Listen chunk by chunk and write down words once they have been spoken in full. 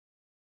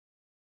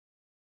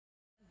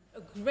A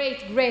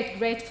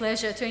great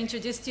pleasure to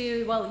introduce to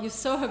you. Well, you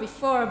saw her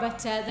before, but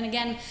then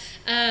again,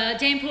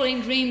 Dame Pauline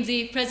Green,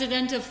 the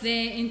president of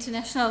the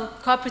International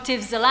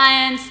Cooperatives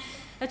Alliance,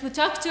 that will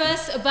talk to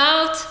us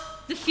about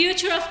the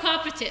future of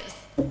cooperatives.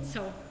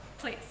 So,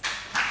 please.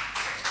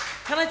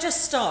 Can I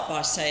just start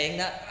by saying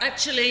that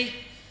actually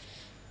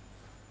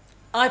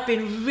I've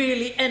been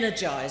really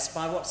energized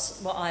by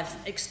what I've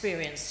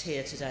experienced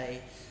here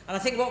today. And I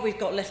think what we've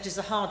got left is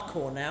the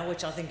hardcore now,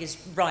 which I think is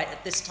right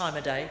at this time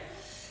of day.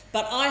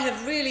 But I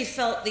have really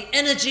felt the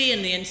energy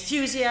and the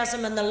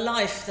enthusiasm and the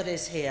life that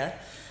is here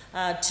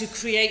to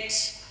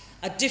create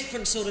a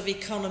different sort of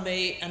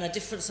economy and a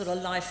different sort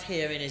of life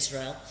here in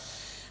Israel.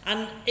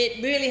 And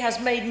it really has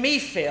made me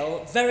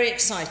feel very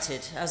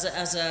excited as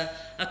a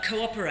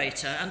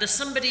cooperator and as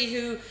somebody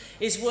who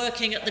is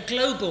working at the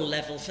global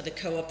level for the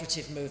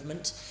cooperative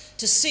movement,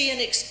 to see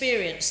and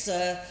experience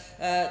the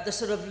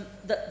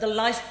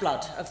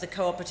lifeblood of the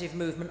cooperative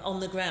movement on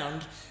the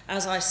ground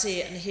as I see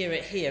it and hear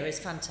it here is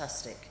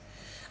fantastic.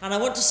 And I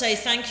want to say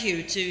thank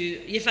you to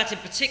Yifat in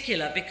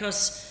particular,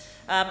 because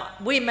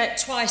we met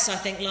twice, I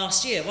think,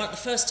 last year. The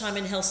first time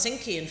in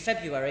Helsinki in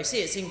February. See,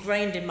 it's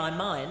ingrained in my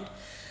mind.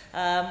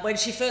 When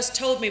she first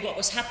told me what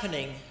was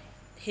happening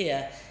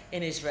here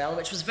in Israel,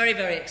 which was very,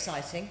 very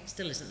exciting,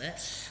 still isn't there,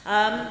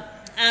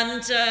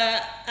 and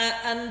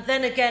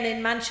then again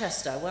in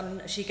Manchester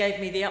when she gave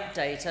me the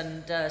update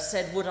and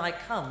said, would I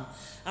come?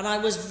 And I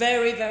was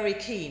very, very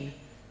keen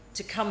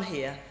to come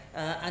here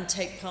and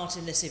take part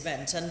in this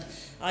event. And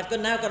I've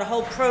now got a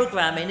whole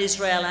program in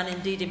Israel and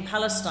indeed in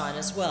Palestine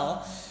as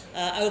well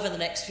over the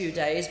next few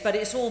days, but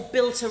it's all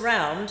built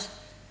around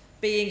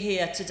being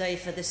here today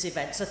for this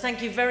event. So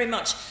thank you very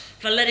much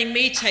for letting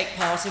me take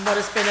part in what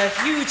has been a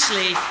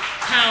hugely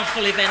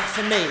powerful event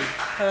for me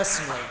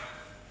personally.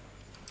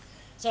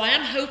 So I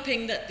am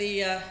hoping that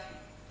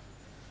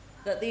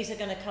that these are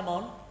going to come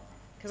on,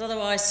 because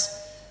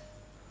otherwise,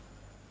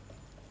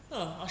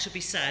 I should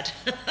be sad.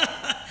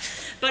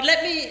 But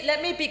let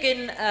me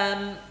begin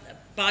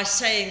by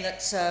saying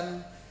that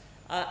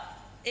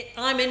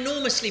I'm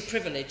enormously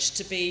privileged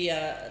to be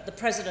the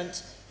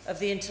president of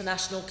the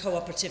International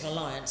Cooperative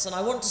Alliance, and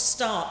I want to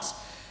start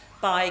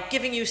by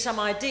giving you some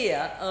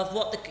idea of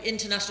what the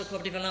International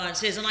Cooperative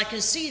Alliance is, and I can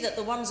see that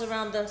the ones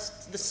around the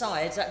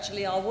sides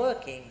actually are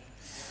working.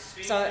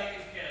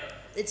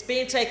 It's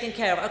being taken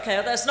care of.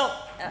 Okay, that's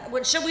not.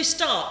 Shall we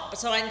start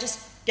so I can just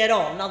get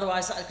on?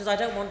 Otherwise, because I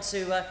don't want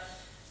to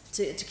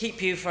keep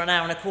you for an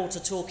hour and a quarter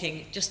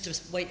talking, just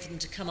to wait for them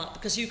to come up,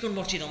 because you can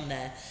watch it on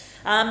there.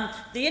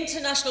 The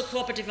International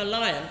Cooperative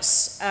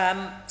Alliance,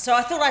 so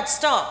I thought I'd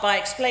start by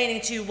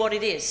explaining to you what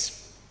it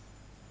is.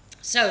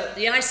 So,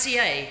 the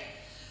ICA,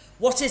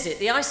 what is it?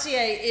 The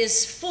ICA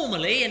is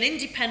formally an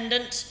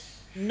independent,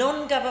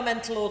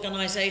 non-governmental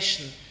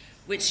organisation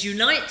which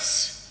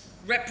unites,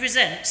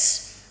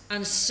 represents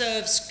and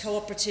serves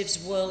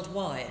cooperatives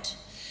worldwide.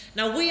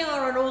 Now, we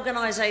are an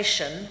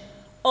organisation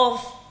of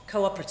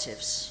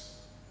cooperatives.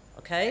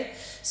 Okay,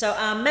 so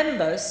our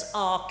members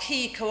are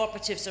key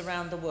cooperatives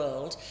around the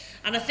world,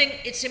 and I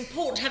think it's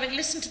important, having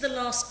listened to the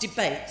last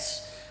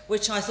debate,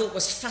 which I thought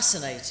was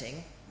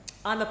fascinating.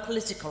 I'm a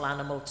political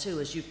animal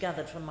too, as you've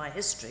gathered from my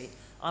history.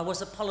 I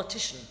was a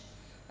politician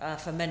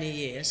for many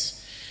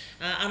years,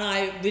 and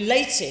I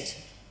related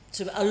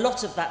to a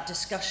lot of that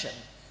discussion.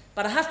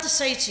 But I have to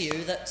say to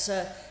you that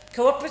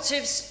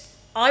cooperatives,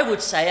 I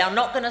would say, are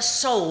not going to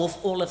solve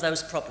all of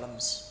those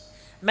problems.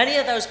 Many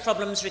of those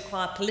problems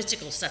require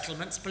political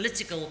settlements,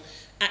 political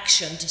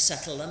action to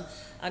settle them,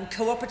 and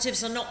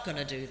cooperatives are not going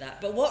to do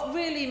that. But what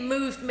really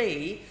moved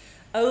me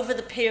over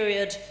the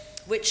period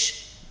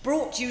which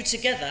brought you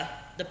together,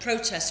 the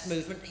protest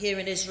movement here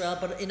in Israel,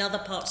 but in other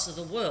parts of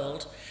the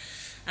world,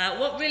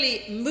 what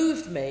really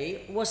moved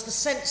me was the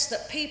sense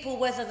that people,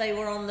 whether they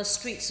were on the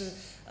streets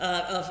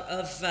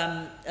of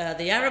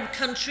the Arab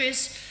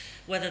countries,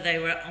 whether they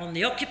were on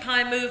the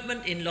Occupy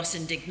movement, in Los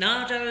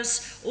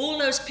Indignados, all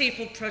those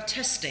people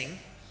protesting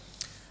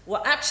were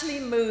actually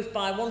moved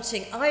by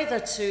wanting either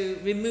to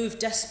remove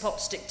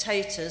despots,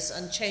 dictators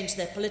and change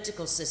their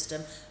political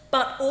system,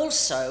 but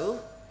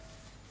also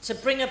to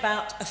bring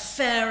about a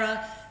fairer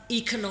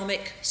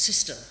economic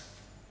system.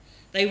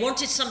 They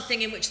wanted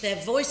something in which their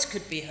voice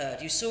could be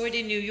heard. You saw it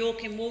in New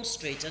York, in Wall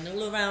Street, and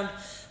all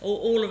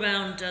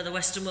around the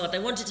Western world. They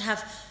wanted to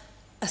have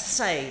a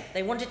say.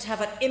 They wanted to have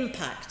an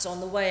impact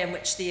on the way in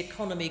which the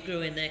economy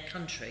grew in their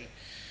country.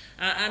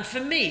 And for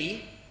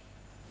me,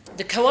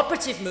 the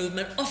cooperative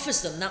movement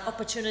offers them that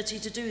opportunity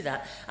to do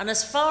that. And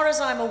as far as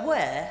I'm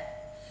aware,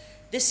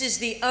 this is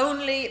the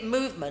only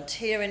movement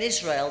here in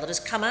Israel that has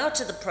come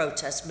out of the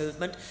protest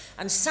movement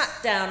and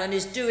sat down and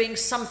is doing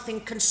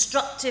something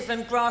constructive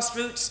and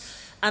grassroots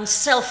and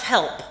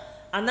self-help.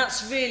 And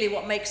that's really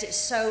what makes it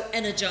so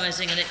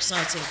energizing and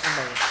exciting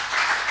for me.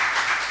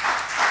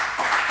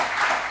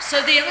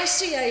 So the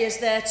ICA is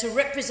there to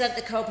represent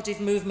the cooperative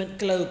movement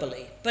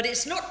globally, but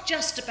it's not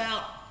just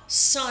about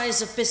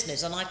size of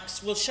business, and I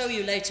will show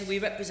you later we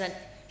represent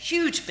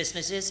huge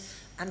businesses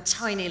and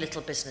tiny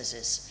little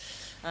businesses.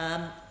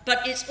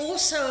 But it's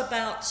also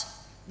about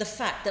the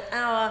fact that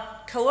our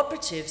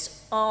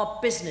cooperatives are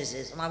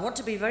businesses, and I want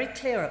to be very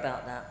clear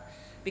about that,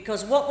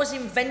 because what was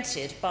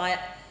invented by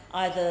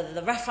either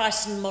the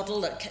Raiffeisen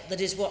model, that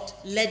is what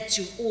led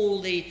to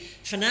all the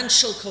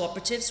financial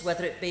cooperatives,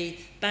 whether it be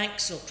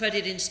banks or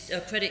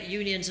credit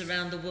unions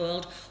around the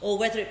world, or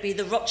whether it be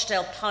the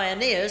Rochdale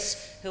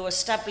pioneers who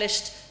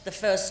established the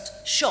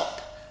first shop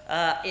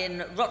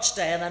in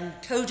Rochdale and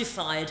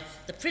codified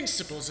the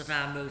principles of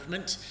our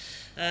movement.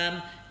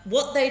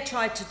 What they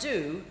tried to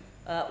do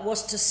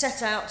was to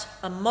set out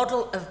a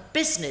model of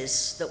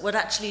business that would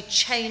actually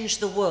change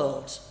the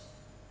world,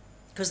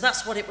 because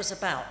that's what it was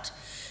about.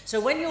 So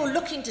when you're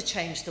looking to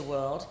change the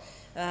world,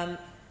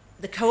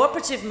 the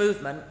cooperative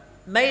movement,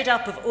 made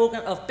up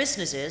of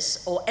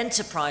businesses or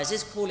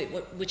enterprises, call it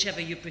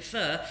whichever you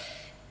prefer.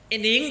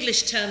 In the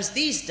English terms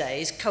these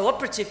days,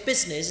 cooperative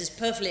business is a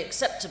perfectly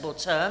acceptable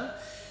term,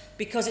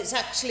 because it's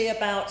actually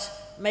about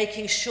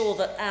making sure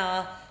that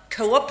our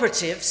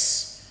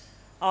cooperatives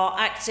are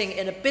acting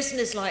in a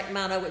business-like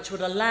manner which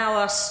would allow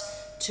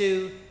us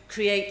to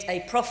create a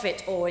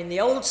profit, or in the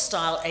old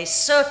style, a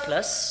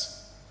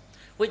surplus,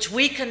 which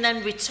we can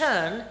then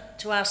return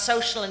to our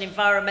social and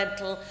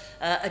environmental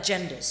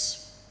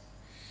agendas.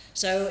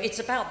 So it's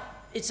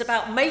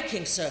about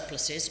making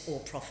surpluses or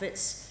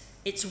profits.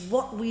 It's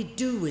what we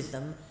do with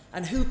them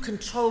and who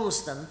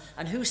controls them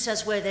and who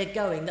says where they're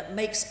going that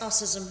makes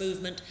us as a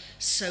movement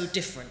so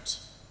different.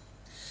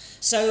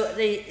 So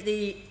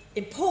the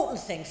important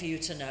thing for you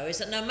to know is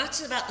that no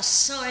matter about the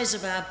size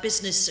of our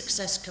business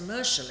success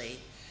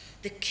commercially,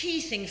 the key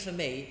thing for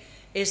me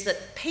is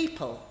that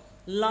people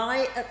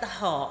lie at the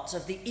heart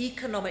of the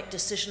economic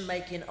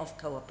decision-making of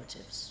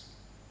cooperatives.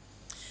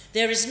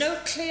 There is no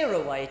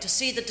clearer way to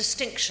see the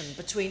distinction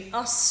between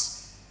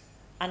us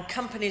and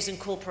companies and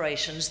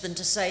corporations than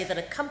to say that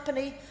a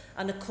company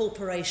and a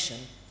corporation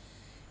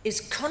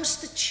is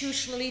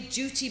constitutionally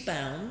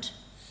duty-bound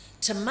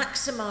to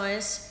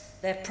maximise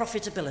their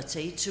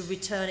profitability, to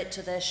return it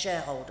to their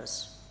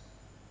shareholders.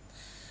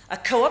 A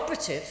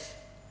cooperative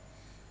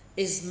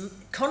is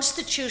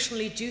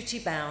constitutionally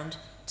duty-bound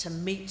to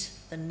meet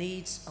the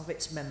needs of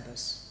its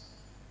members.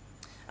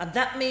 And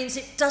that means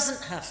it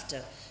doesn't have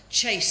to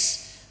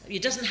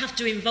it doesn't have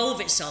to involve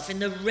itself in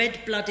the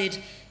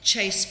red-blooded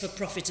chase for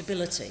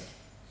profitability.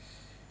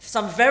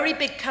 Some very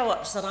big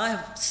co-ops that I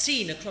have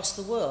seen across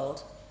the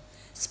world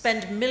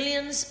spend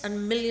millions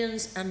and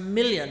millions and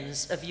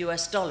millions of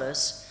US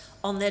dollars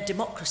on their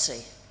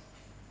democracy.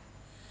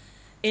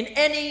 In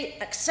any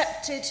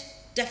accepted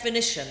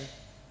definition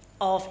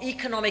of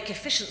economic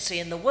efficiency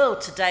in the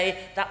world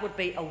today, that would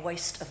be a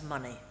waste of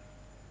money.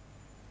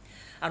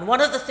 And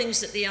one of the things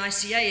that the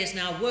ICA is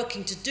now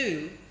working to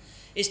do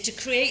is to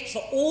create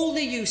for all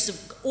the use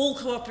of all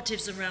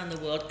cooperatives around the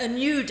world a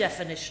new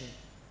definition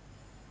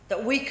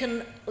that we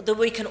can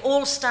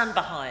all stand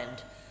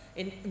behind,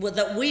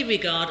 that we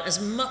regard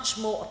as much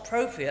more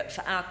appropriate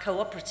for our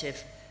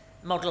cooperative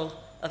model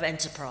of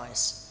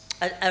enterprise,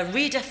 a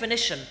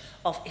redefinition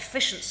of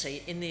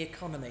efficiency in the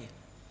economy.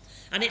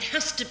 And it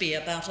has to be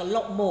about a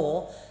lot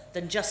more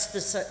than just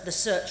the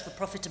search for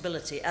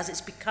profitability, as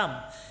it's become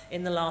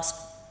in the last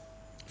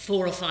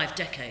 4 or 5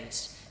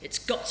 decades. It's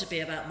got to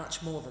be about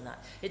much more than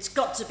that. It's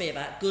got to be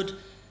about good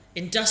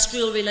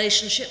industrial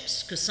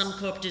relationships, because some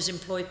cooperatives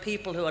employ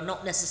people who are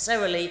not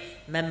necessarily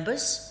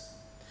members.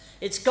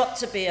 It's got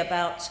to be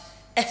about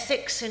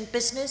ethics in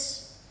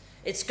business.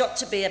 It's got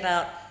to be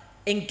about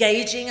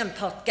engaging and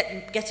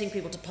getting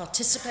people to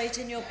participate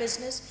in your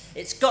business.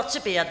 It's got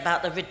to be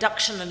about the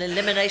reduction and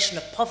elimination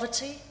of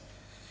poverty.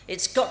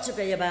 It's got to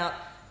be about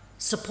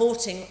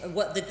supporting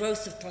the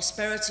growth of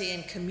prosperity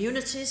in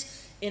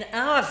communities. In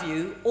our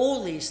view,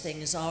 all these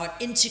things are an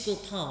integral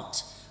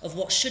part of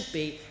what should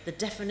be the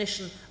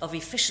definition of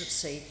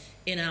efficiency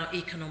in our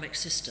economic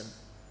system.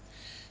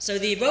 So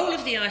the role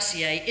of the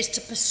ICA is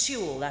to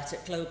pursue all that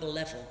at global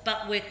level,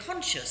 but we're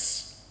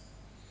conscious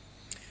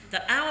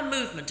that our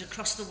movement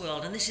across the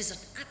world, and this is an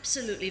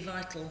absolutely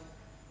vital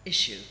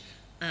issue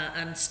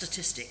and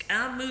statistic,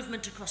 our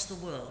movement across the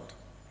world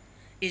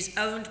is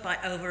owned by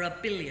over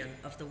 1 billion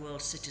of the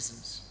world's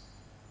citizens.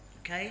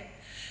 Okay?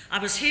 I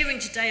was hearing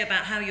today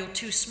about how you're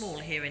too small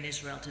here in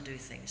Israel to do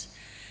things.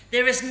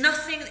 There is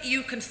nothing that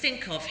you can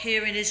think of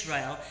here in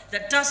Israel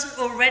that doesn't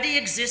already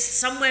exist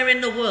somewhere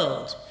in the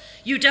world.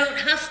 You don't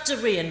have to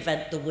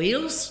reinvent the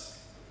wheels.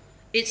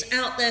 It's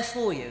out there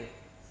for you.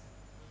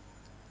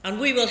 And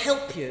we will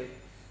help you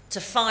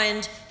to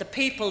find the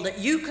people that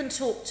you can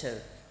talk to,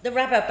 the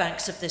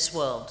Rabobanks of this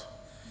world,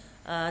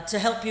 to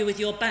help you with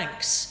your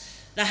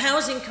banks, the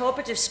housing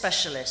cooperative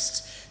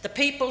specialists, the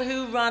people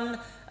who run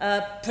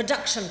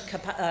production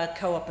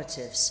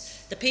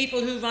cooperatives, the people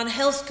who run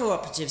health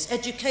cooperatives,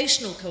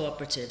 educational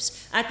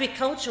cooperatives,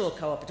 agricultural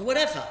cooperatives,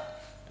 whatever.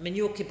 I mean,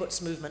 your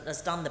kibbutz movement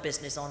has done the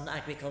business on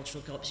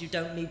agricultural cooperatives. You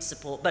don't need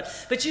support,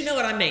 but you know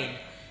what I mean.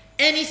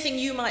 Anything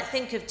you might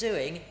think of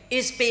doing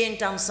is being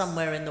done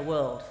somewhere in the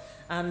world,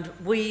 and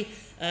we're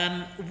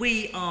in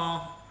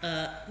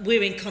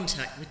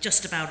contact with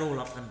just about all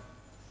of them.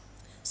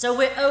 So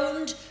we're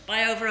owned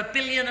by over 1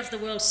 billion of the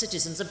world's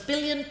citizens. 1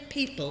 billion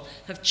people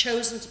have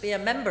chosen to be a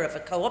member of a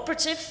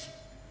cooperative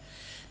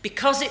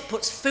because it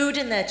puts food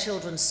in their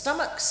children's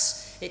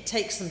stomachs, it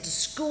takes them to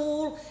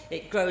school,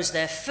 it grows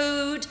their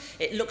food,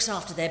 it looks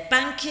after their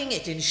banking,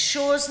 it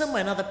insures them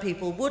when other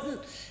people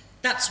wouldn't.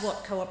 That's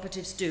what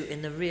cooperatives do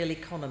in the real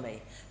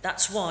economy.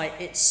 That's why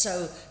it's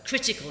so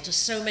critical to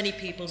so many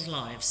people's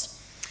lives.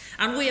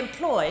 And we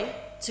employ,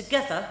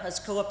 together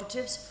as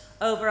cooperatives,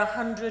 over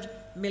 100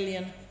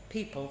 million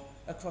people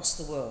across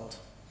the world.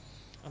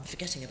 I'm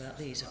forgetting about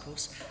these, of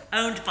course.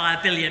 Owned by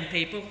 1 billion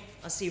people.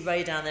 I see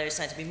Ray down there is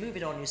saying to me, move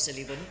it on, you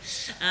silly woman.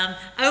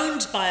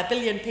 Owned by 1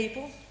 billion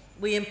people.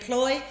 We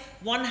employ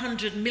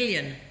 100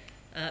 million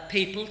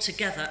people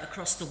together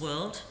across the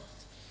world.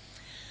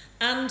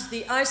 And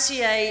the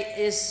ICA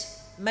is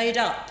made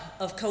up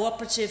of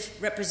cooperative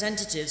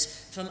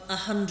representatives from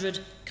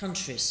 100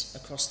 countries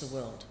across the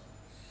world.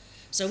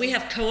 So we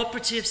have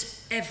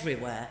cooperatives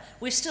everywhere.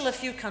 We've still a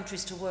few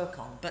countries to work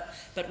on,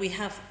 but we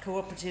have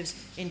cooperatives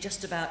in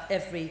just about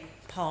every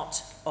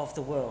part of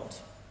the world.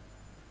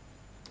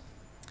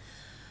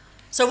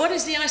 So what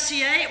is the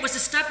ICA? It was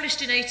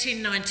established in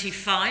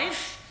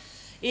 1895.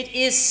 It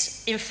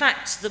is, in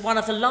fact, one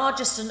of the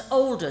largest and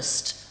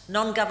oldest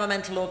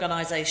non-governmental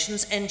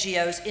organisations,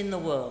 NGOs, in the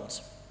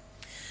world.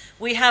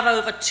 We have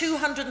over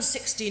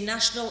 260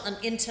 national and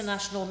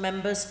international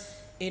members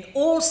in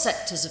all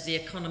sectors of the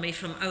economy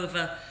from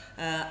over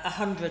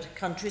 100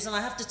 countries. And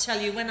I have to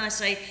tell you, when I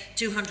say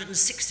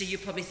 260, you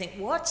probably think,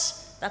 what?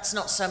 That's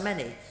not so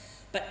many.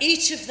 But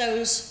each of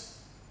those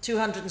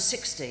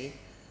 260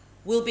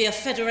 will be a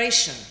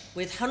federation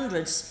with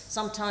hundreds,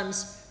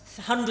 sometimes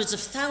hundreds of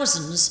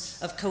thousands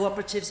of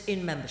cooperatives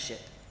in membership.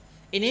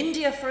 In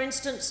India, for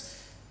instance,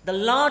 the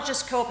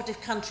largest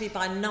cooperative country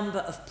by number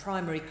of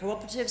primary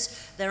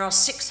cooperatives, there are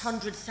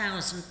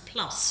 600,000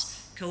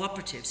 plus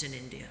cooperatives in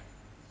India.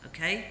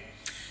 Okay?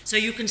 So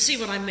you can see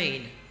what I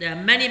mean. There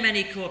are many,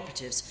 many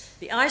cooperatives.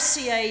 The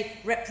ICA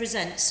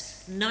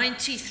represents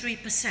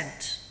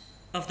 93%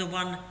 of the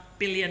 1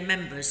 billion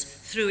members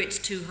through its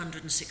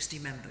 260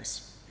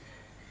 members.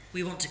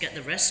 We want to get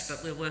the rest,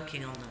 but we're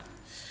working on that.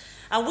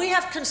 And we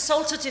have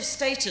consultative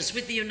status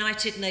with the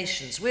United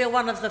Nations. We are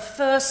one of the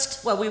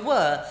first, well, we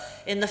were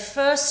in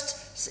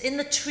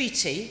the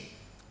treaty,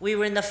 we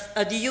were in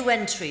the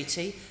UN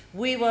treaty,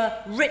 we were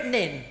written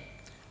in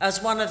as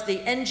one of the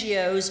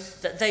NGOs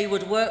that they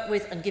would work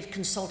with and give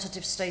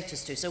consultative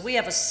status to. So we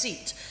have a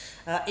seat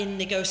in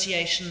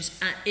negotiations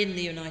in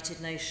the United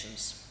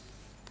Nations.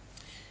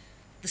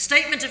 The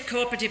Statement of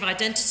Cooperative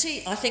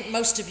Identity, I think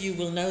most of you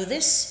will know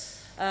this.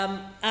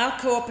 Our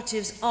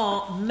cooperatives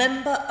are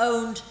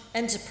member-owned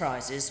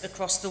enterprises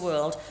across the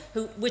world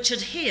which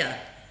adhere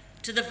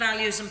to the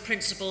values and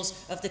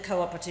principles of the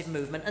cooperative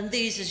movement. And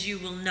these, as you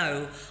will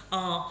know,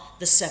 are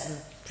the 7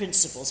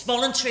 principles.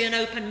 Voluntary and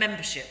open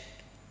membership,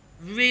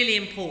 really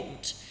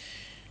important.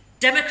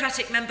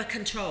 Democratic member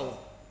control,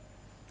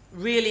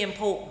 really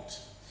important.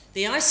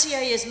 The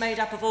ICA is made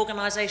up of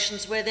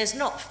organisations where there's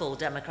not full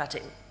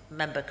democratic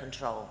member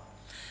control.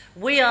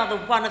 We are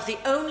one of the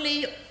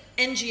only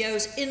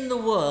NGOs in the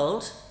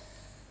world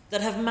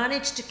that have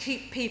managed to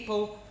keep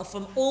people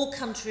from all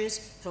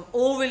countries, from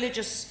all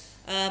religious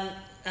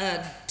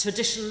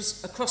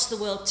traditions across the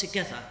world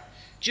together.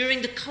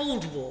 During the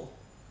Cold War,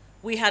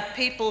 we had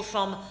people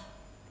from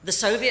the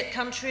Soviet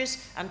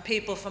countries and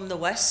people from the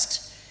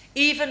West,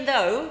 even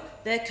though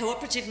their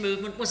cooperative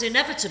movement was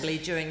inevitably,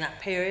 during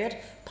that period,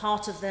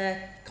 part of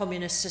their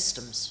communist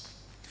systems.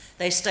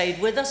 They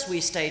stayed with us,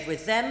 we stayed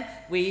with them.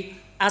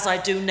 As I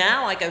do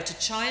now, I go to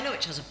China,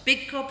 which has a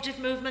big cooperative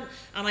movement,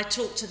 and I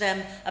talk to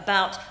them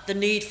about the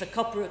need for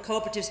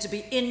cooperatives to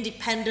be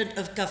independent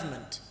of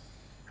government.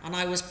 And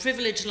I was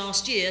privileged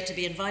last year to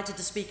be invited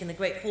to speak in the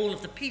Great Hall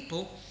of the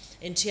People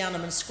in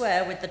Tiananmen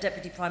Square with the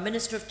Deputy Prime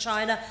Minister of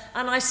China,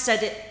 and I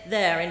said it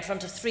there in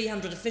front of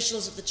 300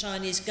 officials of the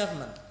Chinese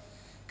government.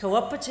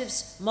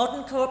 Cooperatives,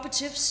 modern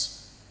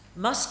cooperatives,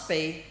 must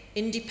be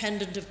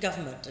independent of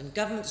government, and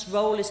government's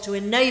role is to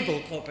enable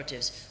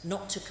cooperatives,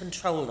 not to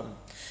control them.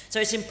 So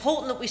it's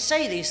important that we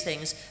say these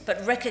things,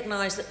 but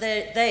recognise that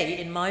they,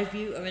 in my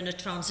view, are in a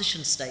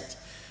transition state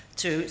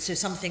to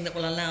something that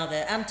will allow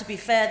and to be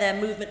fair, their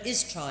movement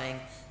is trying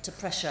to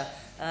pressure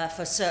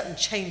for certain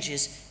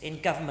changes in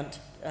government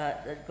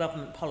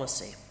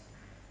policy.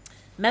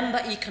 Member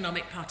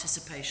economic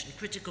participation,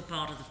 critical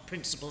part of the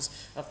principles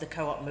of the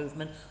co-op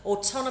movement.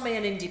 Autonomy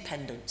and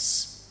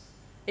independence.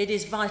 It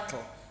is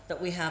vital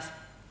that we have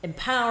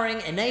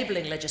empowering,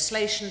 enabling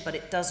legislation,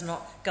 but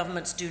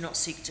governments do not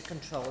seek to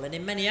control. And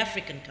in many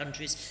African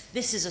countries,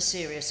 this is a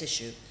serious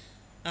issue.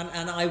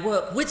 And I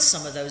work with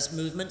some of those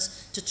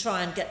movements to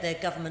try and get their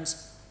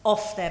governments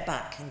off their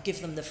back and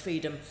give them the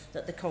freedom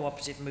that the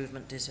cooperative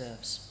movement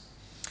deserves.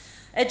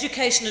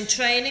 Education and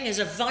training is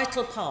a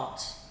vital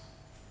part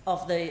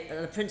of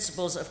the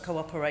principles of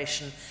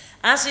cooperation,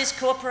 as is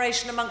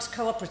cooperation amongst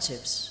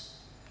cooperatives.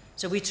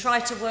 So we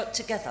try to work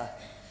together.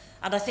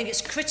 And I think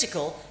it's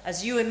critical,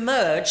 as you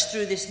emerge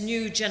through this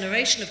new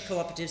generation of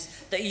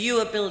cooperatives that you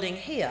are building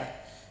here,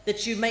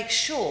 that you make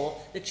sure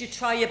that you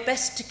try your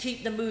best to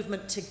keep the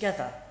movement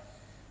together,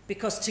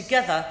 because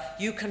together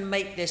you can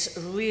make this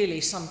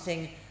really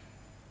something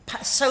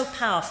so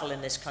powerful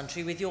in this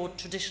country with your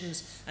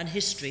traditions and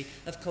history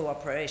of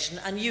cooperation,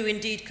 and you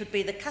indeed could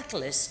be the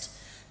catalyst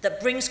that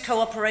brings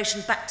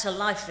cooperation back to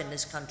life in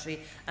this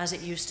country as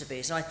it used to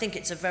be. So I think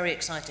it's a very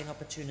exciting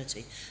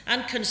opportunity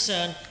and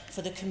concern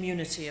for the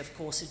community, of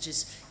course, which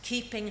is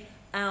keeping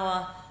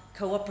our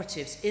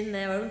cooperatives in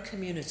their own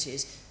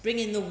communities,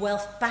 bringing the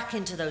wealth back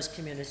into those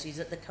communities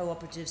that the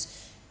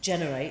cooperatives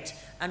generate,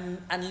 and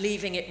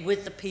leaving it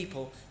with the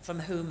people from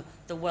whom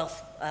the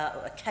wealth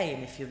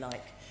came, if you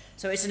like.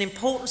 So it's an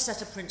important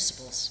set of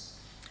principles.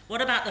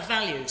 What about the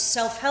values?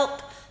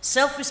 Self-help,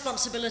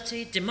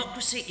 self-responsibility,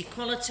 democracy,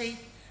 equality,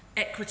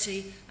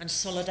 equity and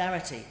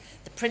solidarity,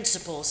 the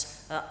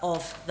principles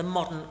of the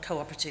modern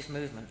cooperative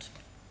movement.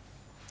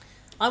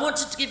 I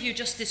wanted to give you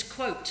just this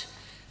quote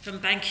from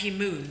Ban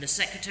Ki-moon, the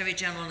Secretary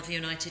General of the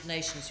United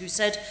Nations, who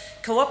said,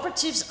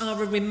 "Cooperatives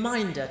are a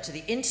reminder to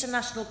the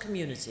international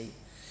community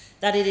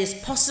that it is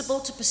possible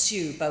to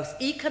pursue both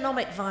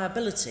economic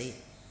viability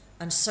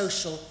and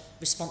social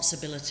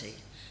responsibility."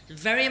 A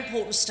very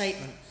important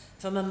statement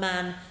from a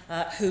man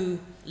who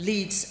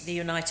leads the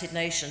United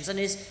Nations and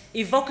is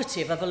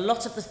evocative of a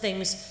lot of the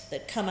things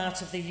that come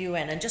out of the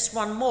UN. And just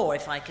one more,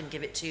 if I can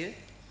give it to you.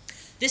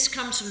 This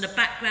comes from the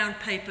background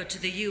paper to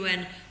the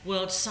UN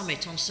World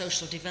Summit on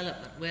Social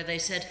Development, where they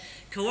said,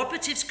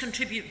 "Cooperatives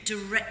contribute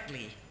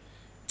directly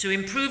to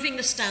improving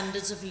the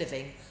standards of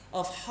living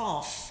of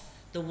half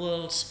the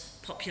world's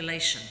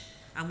population."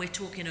 And we're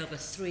talking over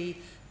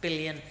 3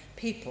 billion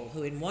people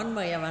who in one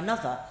way or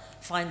another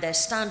find their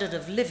standard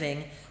of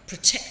living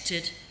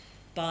protected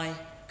by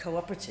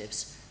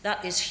cooperatives.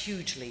 That is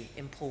hugely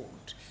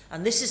important.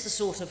 And these are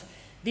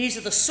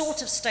the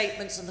sort of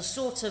statements and the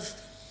sort of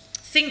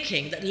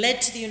thinking that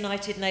led to the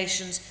United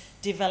Nations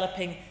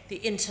developing the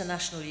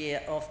International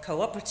Year of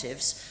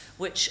Cooperatives,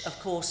 which of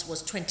course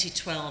was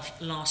 2012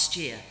 last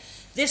year.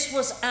 This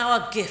was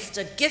our gift,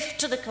 a gift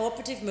to the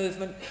cooperative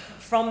movement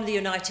from the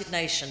United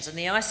Nations, and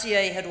the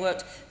ICA had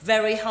worked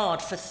very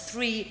hard for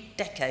 3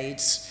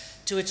 decades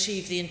to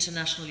achieve the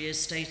International Year's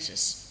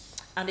status.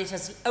 And it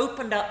has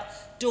opened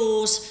up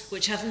doors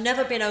which have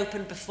never been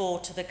opened before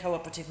to the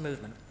cooperative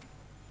movement.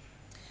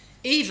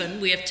 Even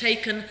we have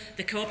taken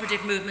the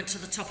cooperative movement to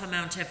the top of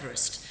Mount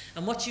Everest.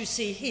 And what you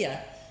see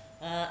here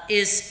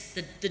is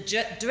the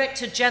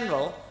Director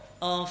General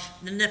of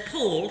the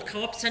Nepal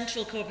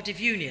Central Cooperative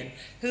Union,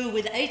 who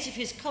with 8 of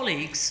his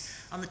colleagues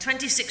on the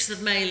 26th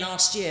of May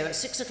last year at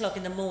 6 o'clock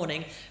in the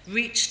morning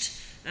reached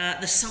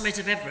the summit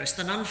of Everest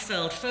and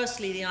unfurled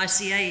firstly the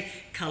ICA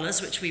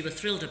colours, which we were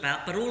thrilled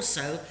about, but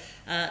also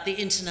the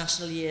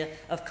International Year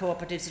of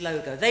Cooperatives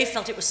logo. They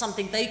felt it was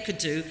something they could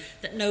do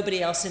that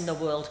nobody else in the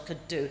world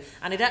could do.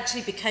 And it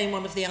actually became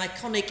one of the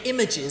iconic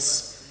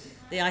images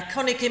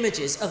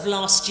of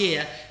last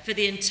year for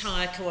the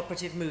entire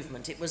cooperative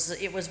movement. It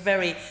was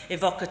very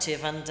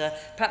evocative and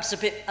perhaps a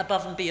bit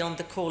above and beyond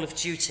the call of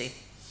duty.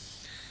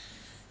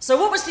 So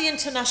what was the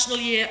International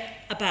Year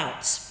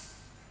about?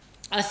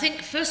 I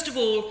think, first of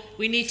all,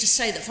 we need to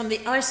say that from the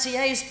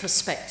ICA's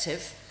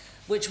perspective,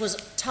 which was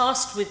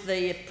tasked with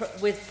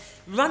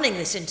running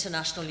this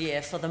International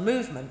Year for the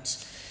movement,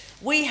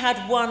 we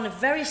had one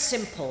very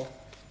simple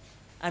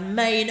and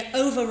main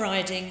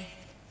overriding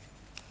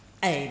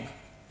aim.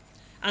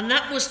 And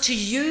that was to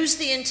use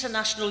the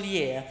International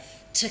Year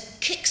to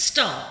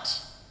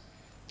kickstart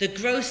the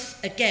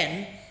growth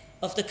again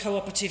of the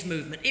cooperative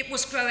movement. It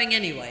was growing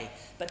anyway,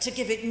 but to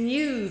give it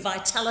new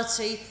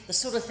vitality, the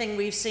sort of thing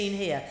we've seen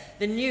here,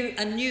 a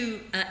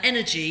new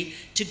energy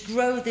to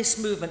grow this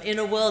movement in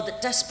a world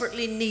that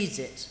desperately needs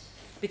it.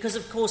 Because,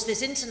 of course,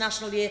 this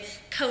International Year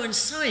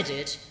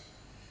coincided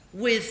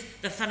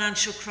with the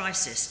financial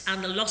crisis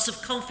and the loss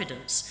of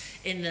confidence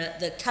in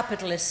the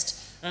capitalist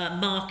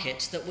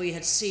market that we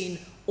had seen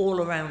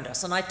all around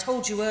us. And I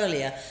told you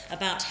earlier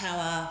about how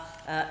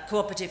our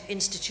cooperative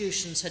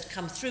institutions had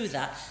come through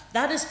that.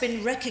 That has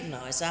been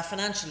recognised, our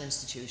financial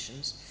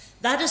institutions,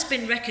 that has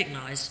been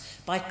recognised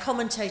by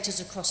commentators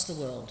across the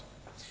world.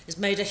 It's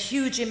made a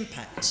huge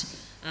impact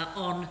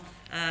on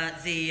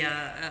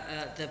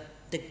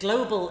the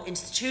global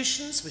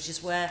institutions, which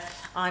is where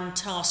I'm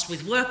tasked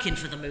with working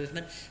for the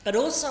movement, but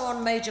also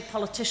on major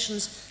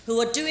politicians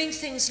who are doing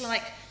things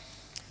like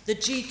the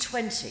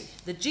G20.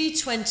 The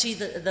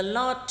G20,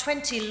 the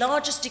 20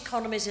 largest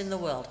economies in the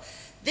world.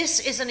 This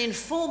is an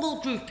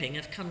informal grouping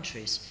of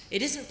countries.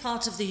 It isn't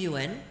part of the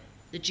UN,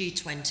 the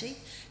G20.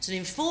 It's an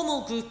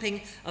informal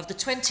grouping of the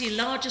 20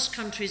 largest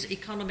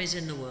economies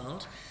in the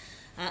world.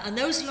 And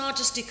those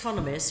largest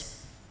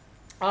economies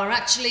are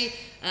actually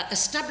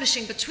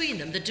establishing between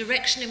them the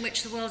direction in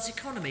which the world's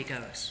economy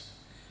goes.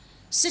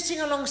 Sitting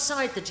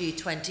alongside the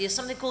G20 is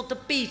something called the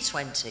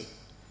B20,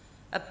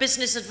 a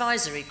business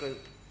advisory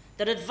group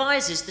that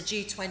advises the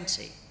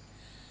G20.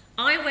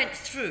 I went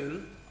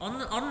through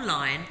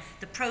online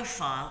the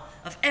profile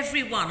of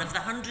every one of the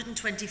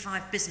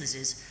 125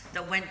 businesses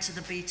that went to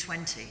the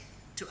B20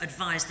 to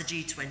advise the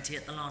G20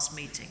 at the last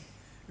meeting.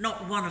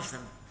 Not one of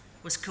them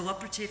was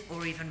cooperative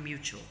or even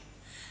mutual.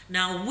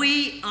 Now,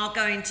 we are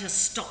going to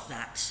stop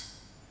that.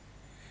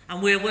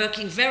 And we're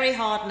working very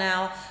hard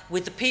now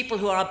with the people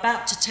who are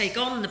about to take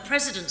on the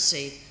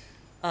presidency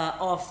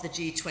of the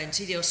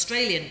G20, the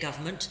Australian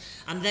government,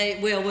 and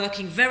we are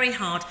working very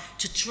hard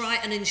to try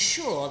and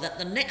ensure that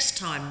the next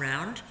time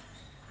round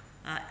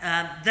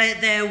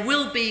there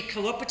will be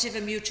cooperative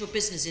and mutual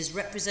businesses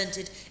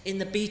represented in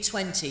the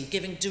B20,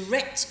 giving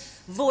direct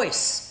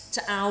voice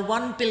to our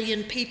 1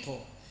 billion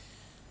people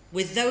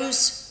with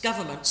those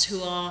governments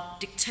who are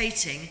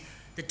dictating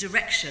the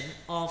direction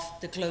of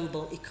the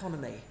global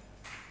economy.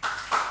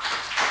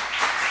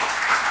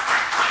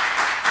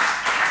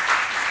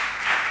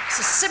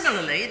 So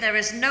similarly, there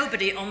is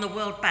nobody on the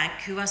World Bank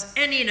who has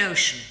any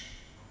notion,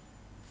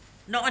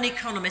 not an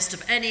economist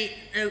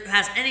who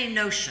has any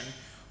notion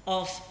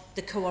of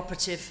the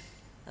cooperative,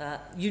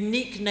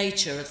 unique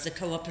nature of the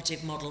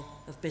cooperative model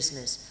of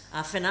business,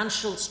 our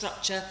financial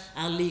structure,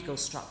 our legal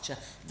structure.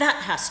 That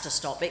has to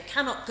stop. It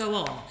cannot go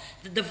on.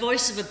 The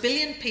voice of 1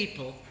 billion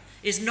people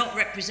is not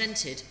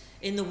represented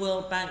in the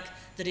World Bank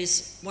that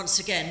is, once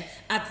again,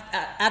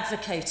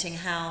 advocating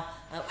how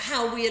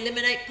we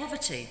eliminate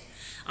poverty.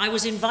 I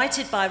was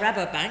invited by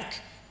Rabobank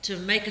to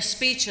make a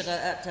speech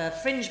at a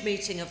fringe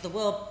meeting of the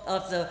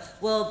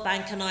World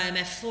Bank and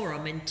IMF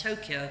Forum in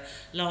Tokyo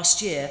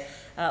last year,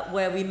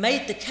 where we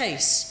made the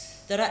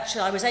case that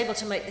actually, I was able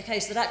to make the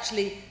case that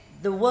actually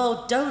the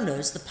world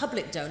donors, the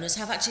public donors,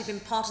 have actually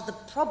been part of the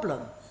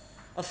problem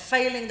of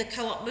failing the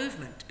co-op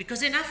movement.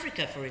 Because in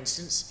Africa, for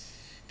instance,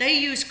 they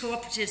use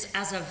cooperatives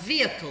as a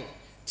vehicle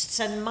to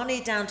send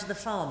money down to the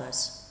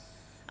farmers.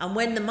 And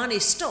when the money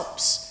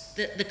stops,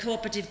 the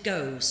cooperative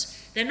goes.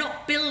 They're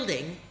not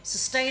building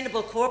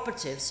sustainable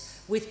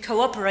cooperatives with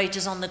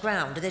cooperators on the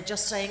ground. They're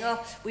just saying,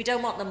 oh, we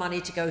don't want the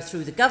money to go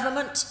through the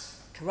government,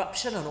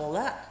 corruption and all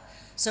that,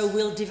 so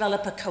we'll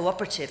develop a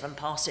cooperative and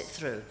pass it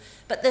through.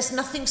 But there's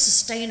nothing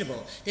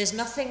sustainable. There's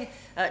nothing,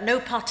 no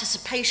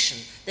participation.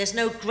 There's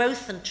no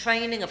growth and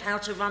training of how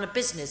to run a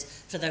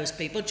business for those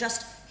people.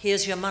 Just,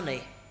 here's your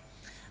money.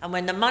 And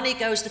when the money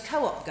goes, the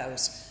co-op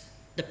goes.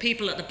 The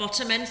people at the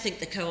bottom end think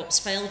the co-op's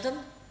failed them.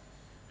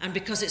 And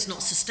because it's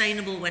not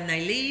sustainable when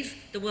they leave,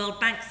 the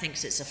World Bank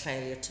thinks it's a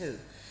failure too.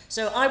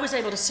 So I was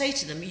able to say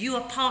to them, you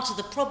are part of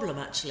the problem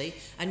actually,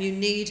 and you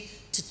need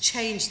to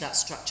change that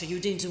structure. You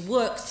need to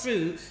work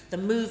through the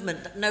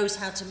movement that knows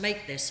how to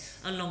make this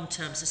a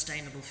long-term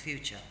sustainable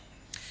future.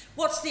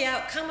 What's the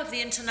outcome of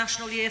the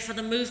International Year for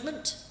the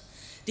Movement?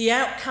 The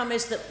outcome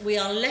is that we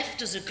are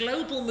left as a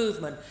global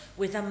movement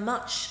with a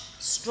much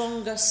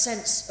stronger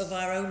sense of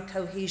our own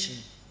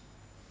cohesion.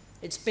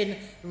 It's been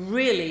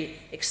really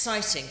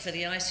exciting for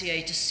the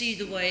ICA to see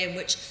the way in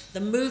which the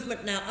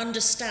movement now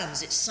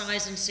understands its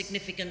size and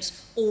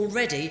significance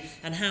already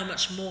and how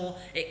much more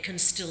it can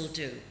still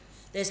do.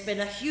 There's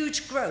been a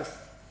huge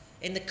growth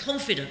in the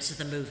confidence of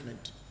the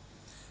movement.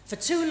 For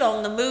too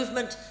long, the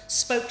movement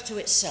spoke to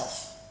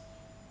itself.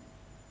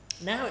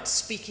 Now it's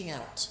speaking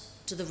out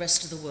to the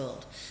rest of the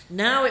world.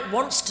 Now it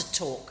wants to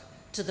talk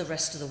to the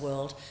rest of the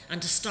world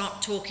and to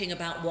start talking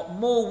about what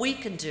more we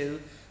can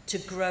do to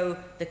grow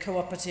the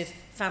cooperative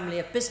family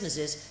of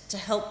businesses to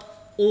help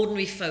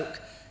ordinary folk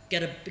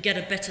get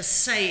a better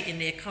say in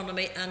the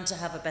economy and to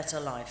have a better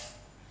life.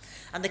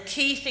 And the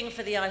key thing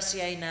for the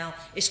ICA now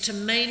is to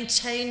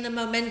maintain the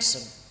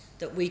momentum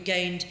that we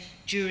gained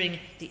during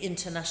the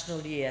International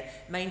Year,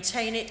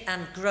 maintain it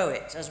and grow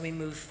it as we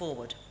move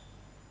forward.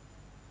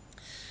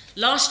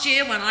 Last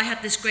year, when I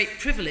had this great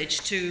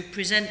privilege to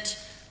present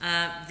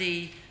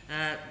the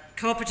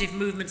cooperative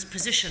movement's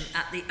position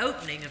at the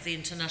opening of the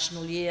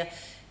International Year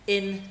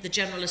in the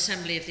General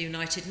Assembly of the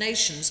United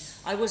Nations,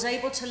 I was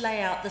able to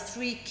lay out the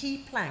 3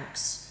 key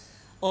planks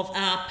of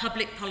our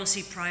public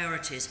policy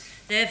priorities.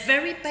 They're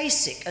very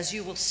basic, as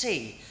you will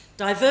see.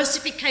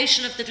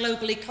 Diversification of the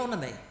global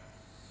economy.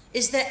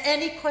 Is there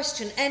any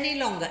question any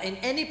longer in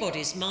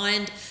anybody's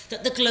mind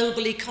that the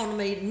global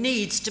economy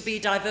needs to be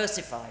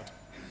diversified?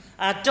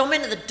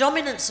 The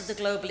dominance of the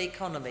global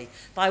economy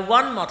by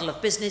one model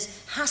of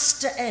business has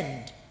to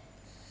end.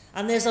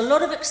 And there's a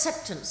lot of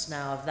acceptance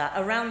now of that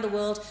around the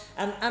world,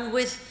 and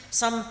with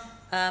some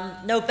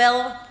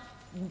Nobel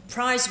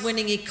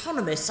Prize-winning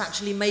economists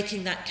actually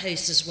making that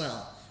case as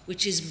well,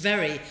 which is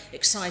very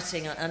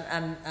exciting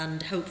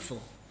and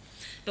hopeful.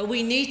 But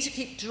we need to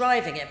keep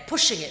driving it,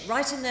 pushing it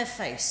right in their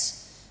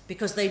face,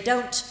 because they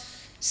don't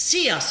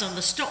see us on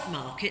the stock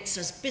markets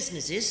as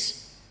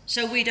businesses,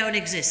 so we don't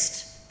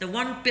exist. The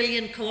 1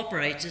 billion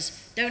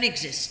cooperators don't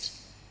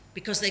exist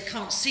because they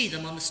can't see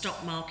them on the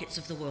stock markets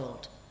of the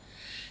world.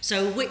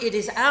 So it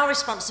is our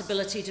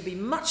responsibility to be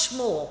much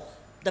more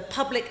the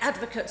public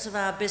advocates of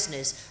our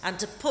business and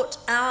to put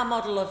our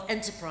model of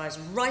enterprise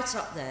right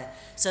up there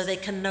so they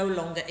can no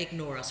longer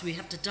ignore us. We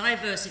have to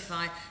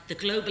diversify the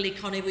global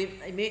economy,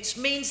 which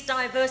means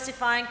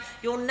diversifying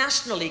your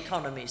national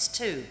economies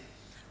too,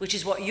 which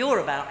is what you're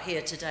about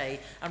here today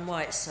and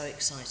why it's so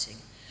exciting.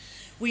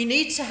 We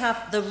need to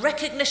have the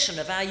recognition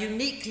of our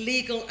unique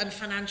legal and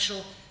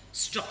financial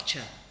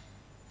structure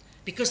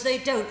because they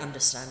don't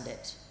understand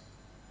it.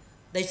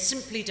 They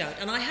simply don't.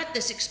 And I had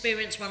this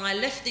experience when I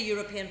left the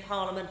European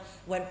Parliament,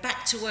 went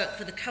back to work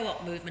for the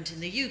co-op movement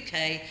in the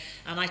UK,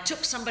 and I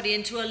took somebody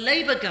into a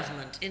Labour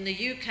government in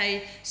the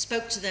UK,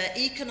 spoke to their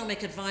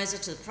economic advisor,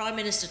 to the Prime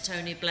Minister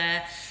Tony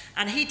Blair,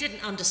 and he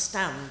didn't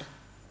understand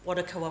what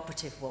a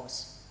cooperative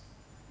was.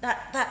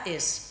 That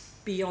is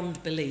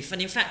beyond belief.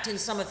 And in fact, in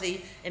some of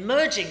the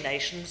emerging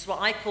nations,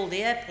 what I call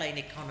the airplane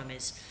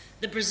economies,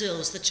 the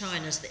Brazils, the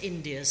Chinas, the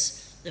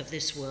Indias of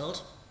this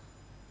world,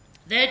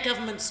 their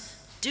governments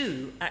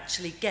do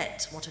actually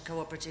get what a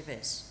cooperative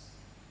is.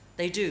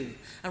 They do.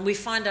 And we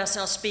find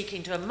ourselves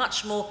speaking to a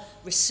much more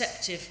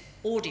receptive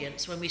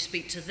audience when we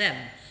speak to them.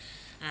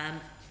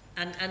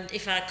 And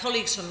if our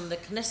colleagues from the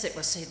Knesset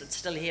were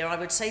still here, I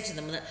would say to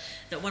them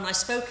that when I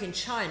spoke in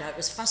China, it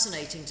was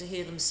fascinating to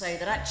hear them say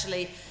that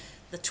actually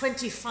the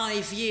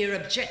 25-year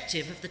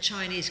objective of the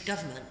Chinese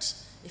government,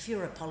 if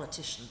you're a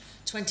politician,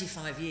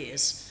 25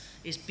 years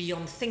is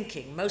beyond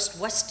thinking. Most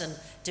Western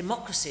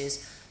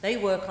democracies, they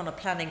work on a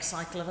planning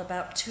cycle of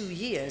about 2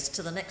 years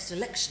till the next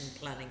election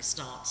planning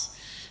starts.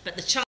 But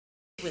the Chinese,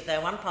 with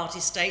their one-party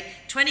state,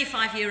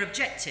 25-year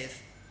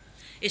objective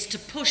is to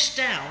push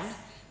down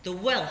the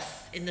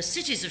wealth in the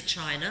cities of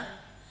China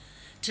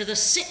to the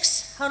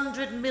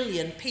 600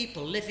 million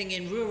people living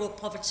in rural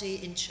poverty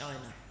in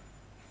China.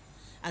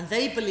 And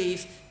they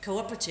believe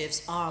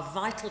cooperatives are a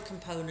vital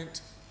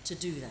component to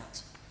do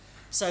that.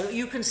 So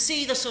you can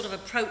see the sort of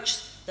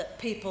approach that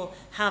people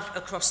have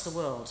across the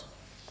world.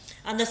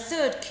 And the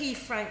third key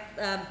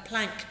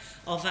plank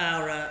of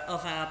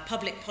our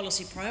public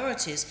policy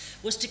priorities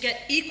was to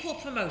get equal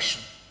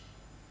promotion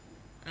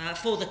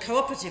for the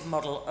cooperative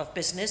model of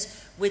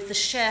business with the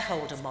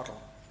shareholder model.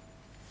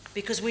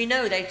 Because we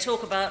know they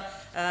talk about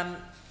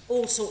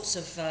all sorts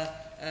of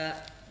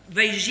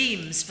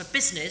regimes for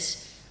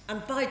business,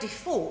 and by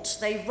default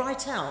they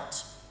write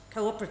out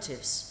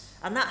cooperatives.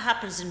 And that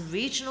happens in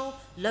regional,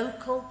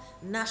 local,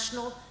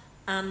 national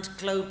and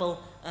global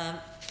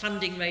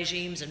funding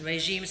regimes and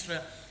regimes for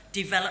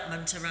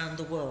development around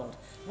the world.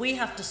 We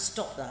have to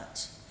stop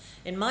that.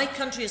 In my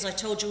country, as I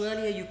told you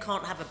earlier, you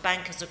can't have a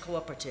bank as a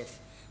cooperative.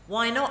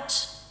 Why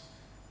not?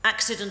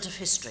 Accident of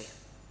history.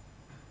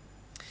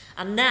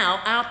 And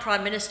now our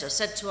Prime Minister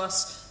said to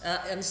us,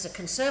 and it's a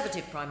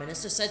Conservative Prime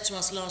Minister, said to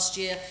us last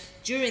year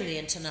during the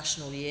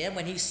International Year,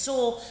 when he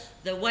saw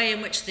the way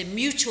in which the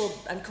mutual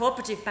and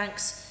cooperative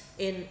banks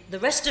in the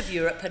rest of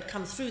Europe had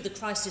come through the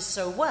crisis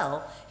so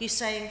well, he's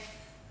saying,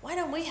 why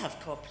don't we have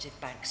cooperative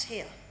banks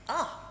here?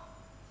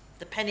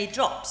 The penny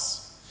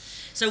drops.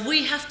 So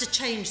we have to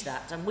change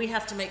that, and we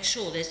have to make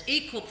sure there's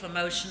equal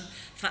promotion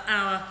for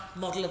our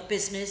model of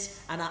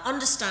business and our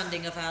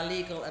understanding of our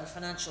legal and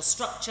financial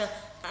structure,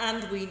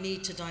 and we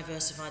need to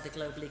diversify the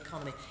global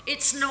economy.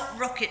 It's not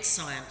rocket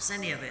science,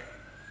 any of it.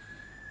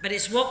 But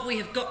it's what we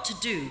have got to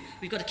do.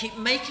 We've got to keep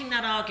making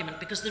that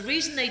argument, because the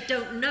reason they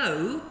don't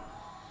know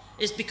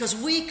is because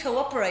we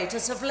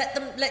cooperators have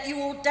let you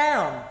all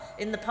down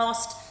in the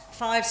past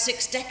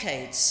 5-6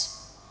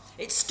 decades.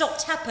 It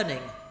stopped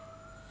happening.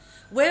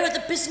 Where are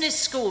the business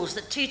schools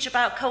that teach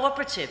about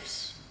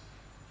cooperatives?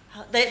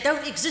 They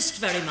don't exist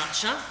very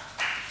much, huh?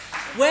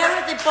 Where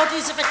are the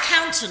bodies of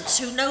accountants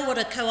who know what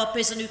a co-op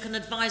is and who can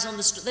advise on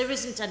the there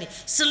isn't any.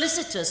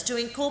 Solicitors to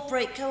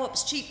incorporate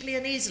co-ops cheaply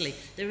and easily,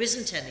 there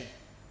isn't any.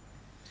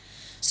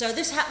 So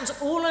this happens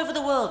all over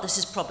the world, this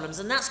is problems,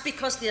 and that's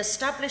because the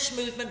established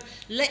movement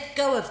let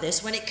go of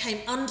this when it came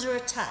under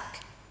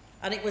attack,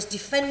 and it was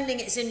defending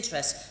its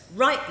interests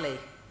rightly.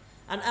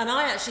 And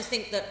I actually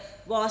think that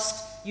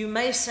whilst you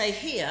may say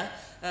here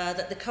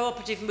that the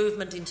cooperative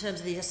movement in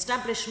terms of the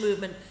established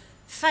movement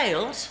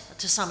failed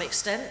to some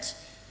extent,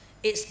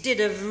 it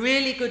did a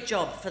really good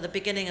job for the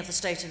beginning of the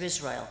State of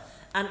Israel,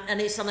 and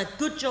it's done a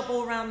good job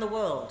all around the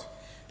world.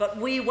 But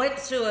we went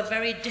through a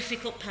very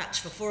difficult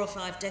patch for 4 or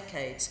 5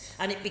 decades,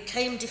 and it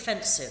became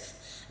defensive.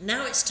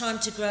 Now it's time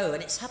to grow,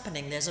 and it's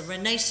happening. There's a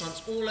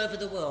renaissance all over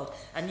the world,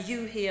 and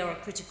you here are a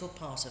critical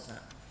part of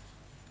that.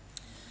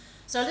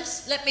 So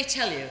let me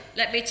tell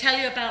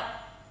you about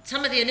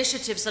some of the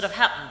initiatives that have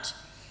happened.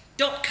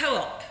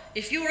 .coop.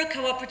 If you're a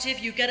cooperative,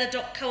 you get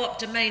a .coop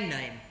domain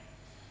name.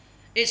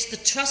 It's the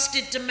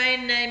trusted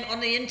domain name on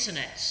the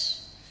internet.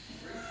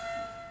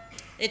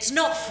 It's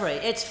not free.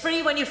 It's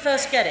free when you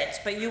first get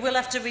it, but you will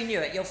have to renew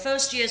it. Your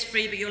first year's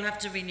free, but you'll have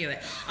to renew it.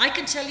 I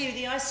can tell you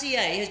the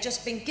ICA has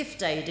just been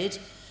gift-aided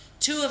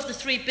 2 of the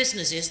 3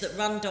 businesses that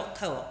run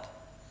 .coop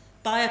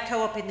by a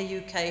co-op in the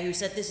UK who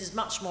said this is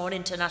much more an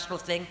international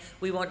thing,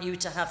 we want you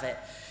to have it.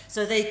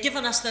 So they've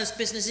given us those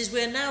businesses.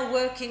 We're now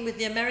working with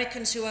the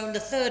Americans who own the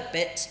 3rd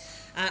bit,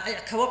 a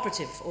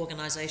cooperative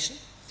organisation,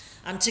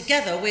 and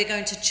together we're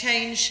going to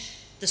change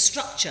the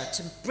structure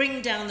to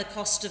bring down the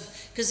cost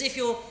of, because if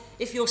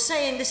you're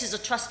saying this is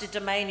a trusted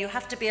domain, you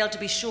have to be able to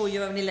be sure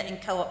you're only letting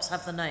co-ops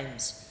have the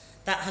names.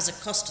 That has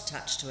a cost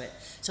attached to it.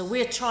 So we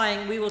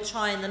will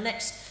try in the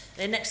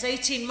next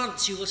 18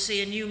 months, you will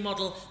see a new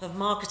model of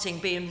marketing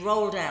being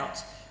rolled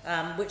out,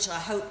 which I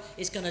hope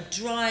is going to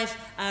drive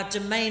our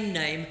domain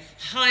name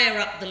higher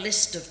up the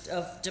list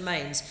of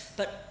domains.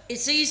 But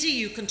it's easy,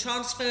 you can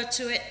transfer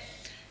to it.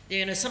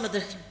 You know, some of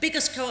the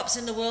biggest co-ops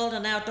in the world are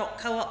now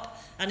 .coop,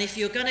 and if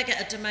you're going to get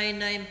a domain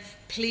name,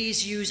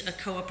 please use a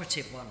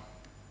cooperative one.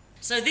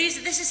 So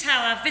this is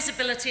how our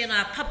visibility and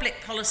our public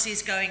policy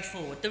is going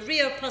forward. The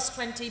Rio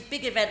 +20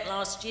 big event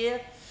last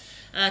year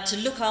to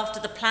look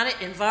after the planet,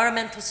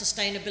 environmental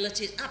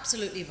sustainability is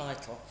absolutely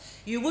vital.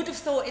 You would have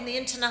thought in the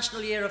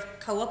International Year of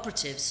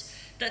Cooperatives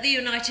that the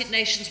United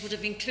Nations would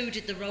have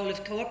included the role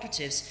of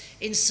cooperatives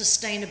in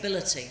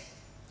sustainability.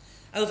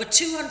 Over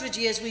 200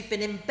 years we've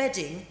been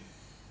embedding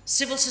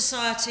civil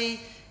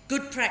society,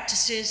 good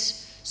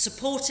practices,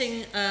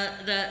 supporting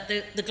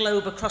the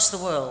globe across the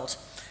world.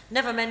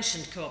 Never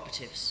mentioned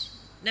cooperatives,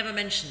 never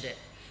mentioned it.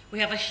 We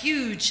have a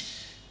huge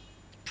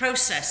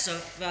process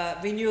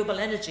of renewable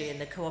energy in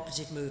the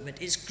cooperative movement.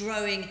 It's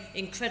growing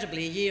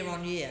incredibly year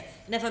on year,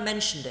 never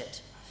mentioned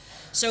it.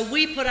 So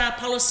we put our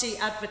policy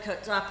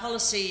advocate, our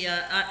policy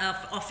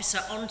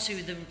officer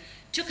onto them,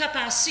 took up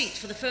our seat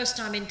for the first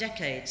time in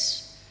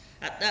decades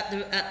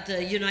at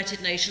the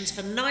United Nations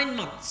for 9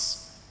 months.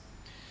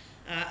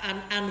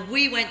 And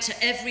we went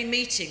to every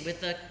meeting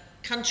with the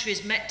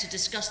countries met to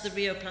discuss the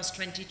Rio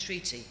 +20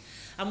 treaty.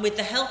 And with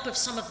the help of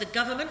some of the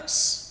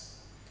governments,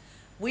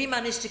 we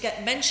managed to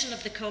get mention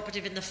of the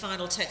cooperative in the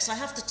final text. I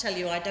have to tell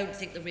you, I don't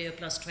think the Rio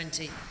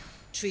 +20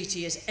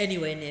 treaty is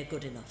anywhere near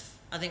good enough.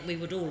 I think we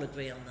would all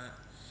agree on that.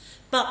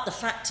 But the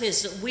fact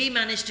is that we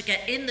managed to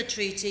get in the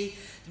treaty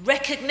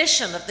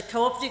recognition of the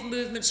cooperative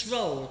movement's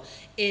role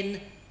in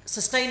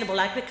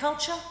sustainable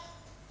agriculture,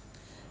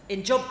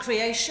 in job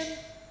creation,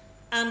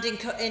 and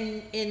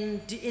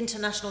in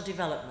international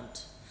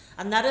development.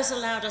 And that has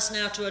allowed us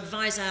now to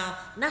advise our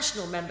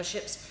national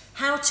memberships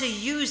how to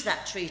use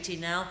that treaty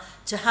now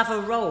to have a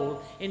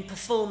role in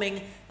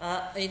performing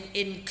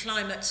in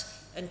climate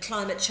and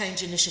climate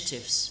change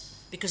initiatives.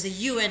 Because the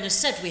UN has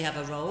said we have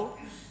a role,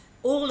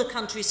 all the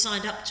countries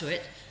signed up to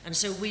it, and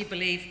so we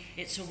believe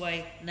it's a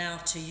way now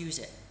to use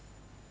it.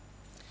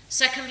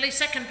 Secondly,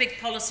 second big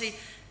policy,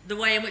 the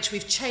way in which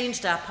we've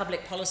changed our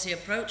public policy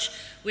approach,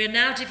 we are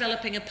now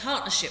developing a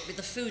partnership with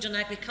the Food and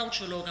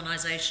Agricultural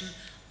Organization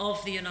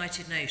of the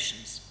United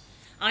Nations.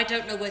 I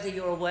don't know whether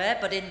you're aware,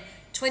 but in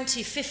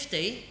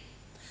 2050,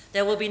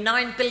 there will be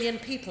 9 billion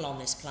people on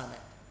this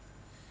planet.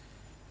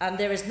 And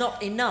there is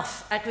not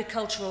enough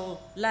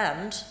agricultural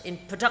land in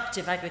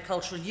productive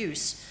agricultural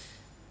use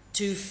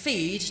to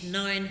feed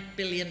 9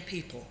 billion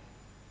people.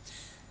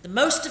 The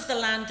most of the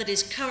land that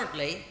is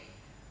currently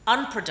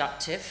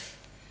unproductive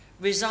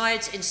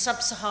resides in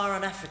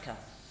sub-Saharan Africa,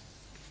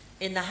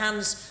 in the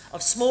hands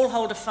of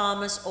smallholder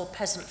farmers or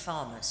peasant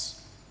farmers.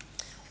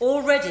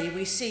 Already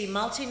we see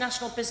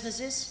multinational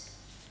businesses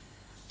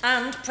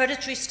and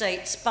predatory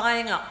states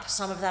buying up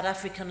some of that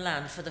African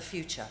land for the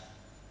future.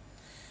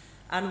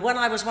 And when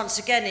I was once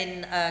again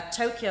in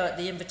Tokyo at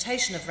the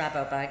invitation of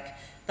Rabobank,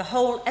 the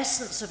whole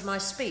essence of my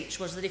speech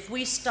was that if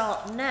we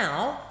start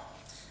now,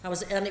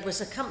 and it was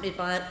accompanied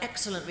by an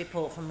excellent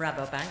report from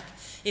Rabobank,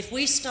 if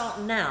we start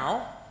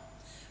now,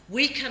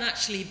 we can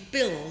actually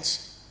build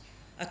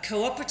a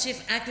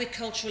cooperative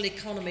agricultural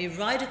economy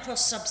right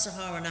across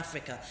sub-Saharan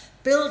Africa,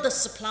 build the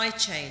supply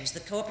chains, the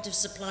cooperative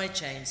supply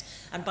chains,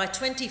 and by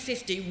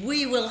 2050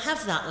 we will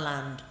have that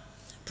land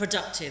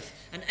productive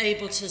and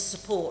able to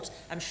support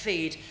and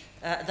feed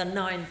the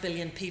 9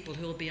 billion people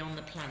who will be on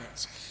the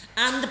planet.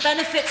 And the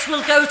benefits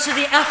will go to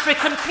the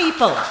African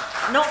people,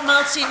 not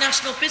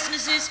multinational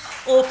businesses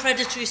or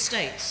predatory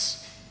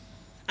states.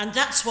 And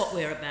that's what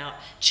we're about,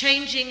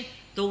 changing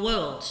the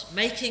world,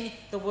 making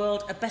the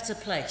world a better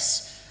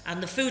place.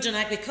 And the Food and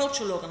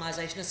Agricultural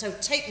Organization are so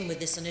taken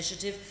with this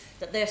initiative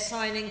that they're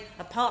signing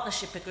a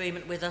partnership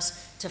agreement with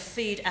us to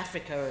feed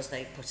Africa, as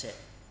they put it.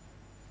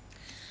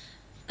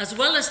 As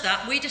well as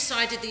that, we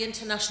decided the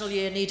International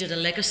Year needed a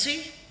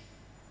legacy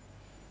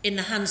in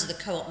the hands of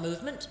the co-op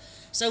movement.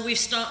 So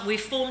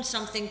we've formed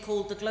something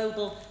called the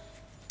Global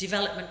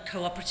Development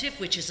Cooperative,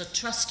 which is a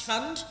trust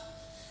fund.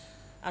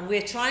 And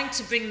we're trying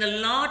to bring the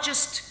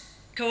largest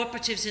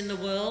cooperatives in the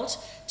world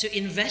to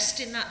invest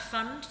in that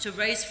fund, to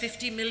raise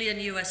 $50 million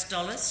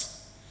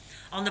US,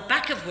 on the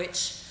back of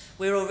which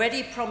we're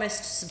already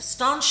promised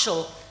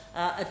substantial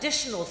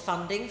additional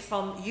funding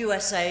from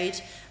US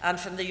aid and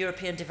from the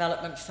European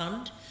Development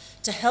Fund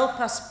to help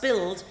us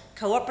build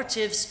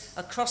cooperatives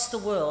across the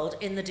world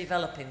in the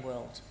developing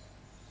world.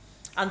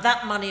 And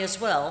that money as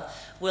well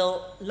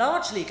will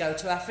largely go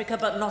to Africa,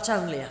 but not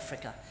only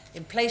Africa,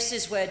 in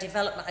places where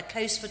a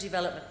case for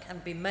development can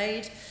be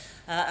made.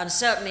 And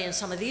certainly in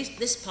some of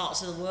these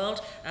parts of the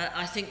world,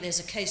 I think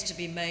there's a case to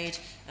be made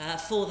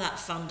for that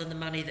fund and the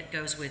money that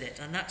goes with it,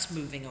 and that's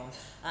moving on.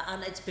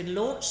 And it's been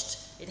launched,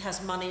 it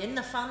has money in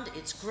the fund,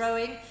 it's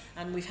growing,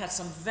 and we've had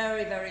some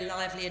very, very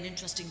lively and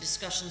interesting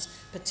discussions,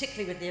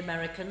 particularly with the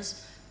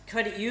Americans.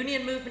 Credit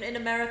union movement in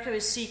America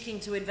is seeking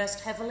to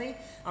invest heavily,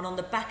 and on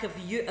the back of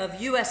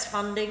US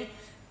funding,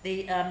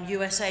 the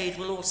US aid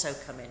will also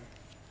come in.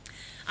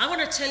 I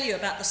want to tell you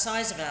about the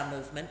size of our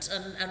movement,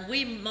 and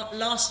we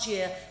last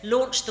year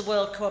launched the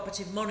World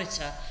Cooperative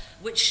Monitor,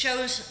 which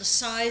shows the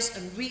size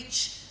and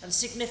reach and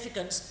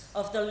significance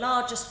of the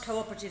largest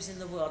cooperatives in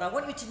the world. I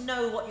want you to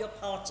know what you're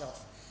part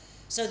of.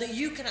 so that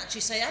you can actually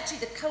say, actually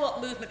the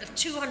co-op movement of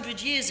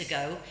 200 years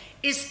ago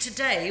is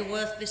today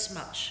worth this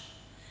much.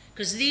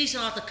 Because these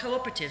are the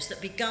cooperatives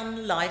that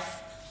began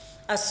life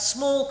as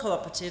small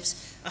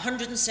cooperatives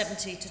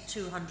 170 to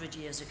 200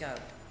 years ago.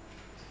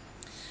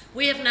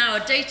 We have now a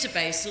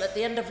database at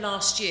the end of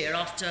last year,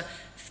 after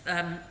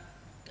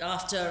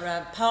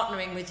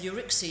partnering with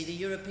EURICSI, the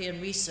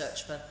European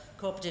Research for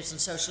Cooperatives and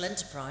Social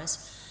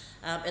Enterprise,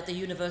 at the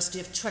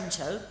University of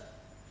Trento.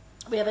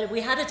 We had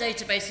a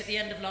database at the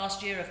end of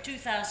last year of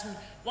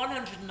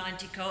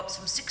 2,190 co-ops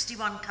from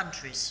 61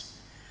 countries.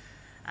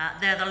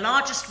 They're the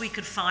largest we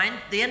could find.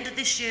 At the end of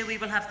this year, we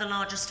will have the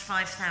largest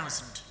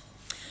 5,000.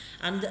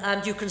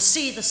 And you can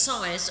see the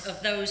size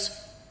of those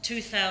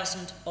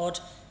 2,000 odd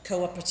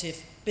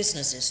cooperative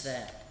businesses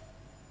there.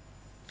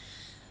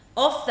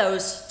 Of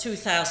those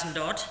 2,000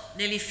 odd,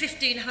 nearly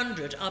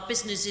 1,500 are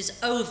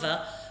businesses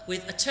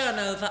with a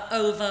turnover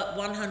over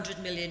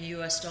 100 million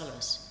US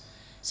dollars.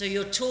 So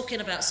you're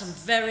talking about some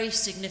very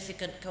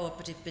significant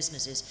cooperative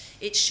businesses.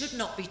 It should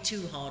not be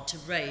too hard to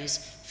raise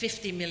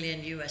 50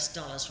 million US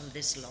dollars from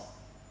this lot,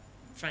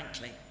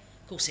 frankly.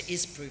 Of course it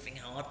is proving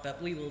hard,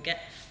 but we will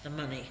get the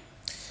money.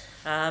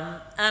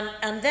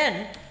 And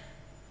then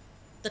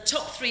the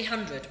top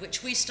 300,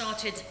 which we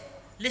started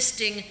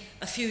listing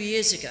a few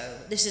years ago.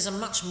 This is a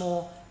much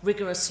more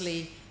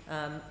rigorously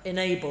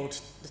enabled,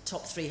 the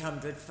top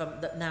 300,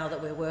 now that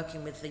we're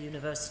working with the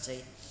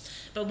university.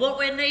 But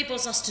what it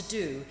enables us to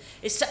do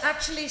is to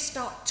actually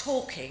start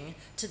talking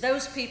to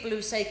those people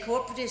who say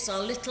cooperatives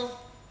are little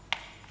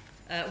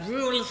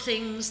rural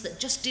things that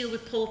just deal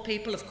with poor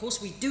people. Of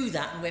course we do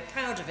that and we're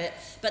proud of it,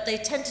 but they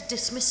tend to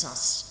dismiss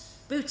us.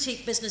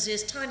 Boutique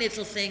businesses, tiny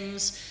little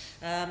things,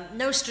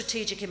 no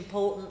strategic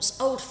importance,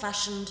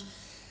 old-fashioned.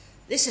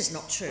 This is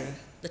not true.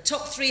 The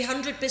top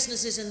 300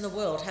 businesses in the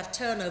world have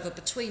turnover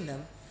between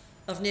them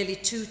of nearly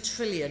 2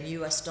 trillion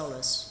US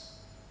dollars.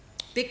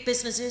 Big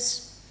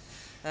businesses,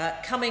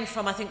 coming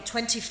from, I think,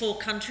 24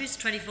 countries,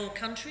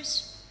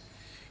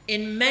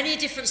 in many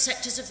different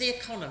sectors of the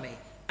economy: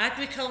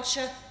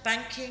 agriculture,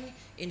 banking,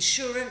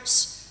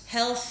 insurance,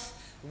 health,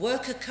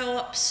 worker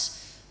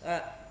co-ops,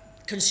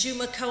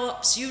 consumer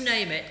co-ops, you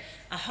name it,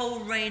 a whole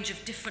range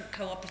of different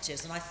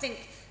cooperatives. And I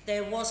think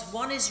there was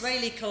one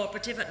Israeli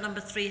cooperative at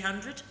number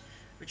 300,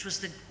 which was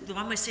the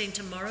one we're seeing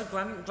tomorrow,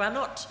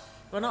 Granot.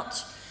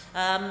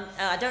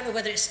 I don't know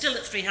whether it's still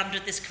at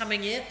 300 this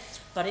coming year,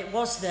 but it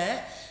was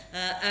there.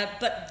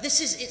 But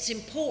it's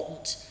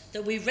important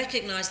that we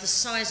recognise the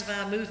size of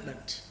our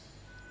movement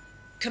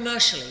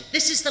commercially.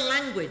 This is the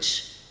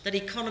language that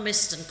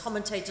economists and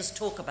commentators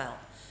talk about.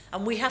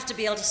 And we have to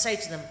be able to say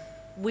to them,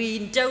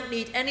 we don't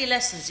need any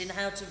lessons in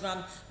how to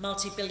run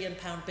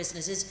multi-billion-pound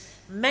businesses.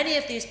 Many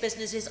of these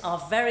businesses are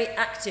very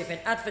active in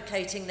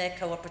advocating their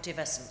cooperative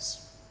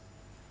essence.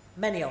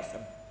 Many of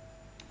them.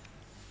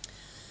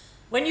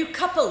 When you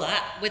couple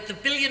that with the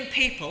billion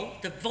people,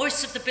 the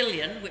voice of the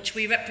billion, which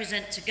we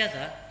represent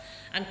together,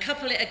 and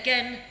couple it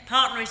again,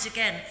 partner it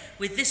again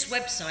with this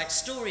website,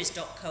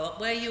 stories.coop,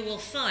 where you will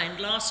find,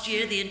 last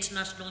year, the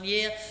International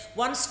Year,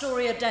 1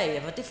 story a day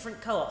of a different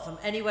co-op from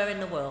anywhere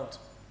in the world.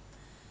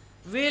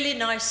 Really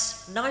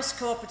nice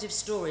cooperative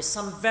stories,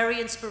 some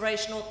very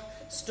inspirational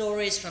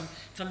stories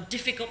from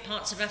difficult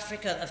parts of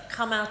Africa that have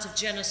come out of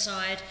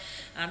genocide,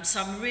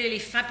 some really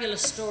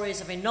fabulous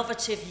stories of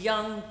innovative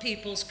young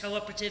people's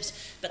cooperatives,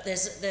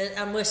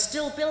 and we're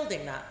still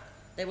building that.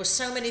 There were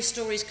so many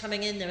stories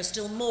coming in, there are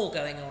still more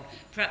going on.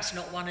 Perhaps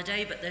not 1 a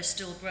day, but they're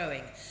still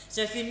growing.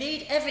 So if you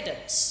need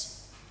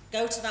evidence,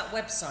 go to that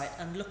website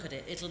and look at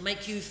it. It'll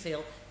make you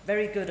feel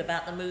very good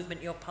about the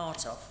movement you're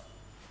part of.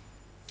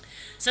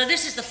 So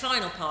this is the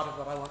final part of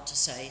what I want to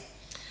say.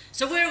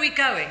 So where are we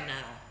going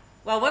now?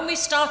 Well, when we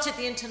started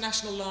the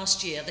International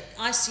last year, the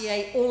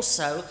ICA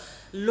also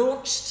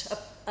launched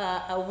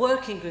a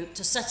working group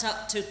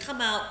to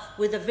come out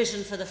with a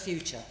vision for the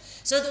future,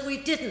 so that we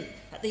didn't,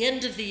 at the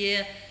end of the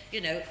year,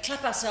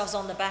 clap ourselves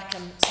on the back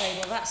and say,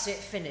 well, that's it,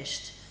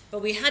 finished.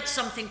 But we had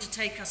something to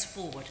take us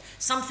forward,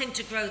 something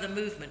to grow the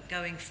movement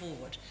going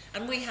forward.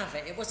 And we have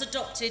it. It was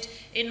adopted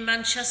in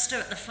Manchester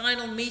at the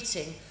final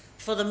meeting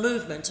for the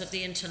movement of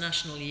the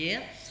International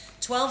Year.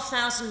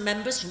 12,000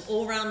 members from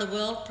all around the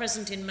world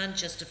present in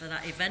Manchester for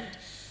that event.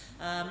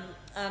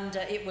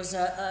 It was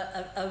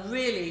a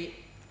really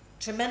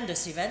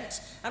tremendous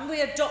event. And we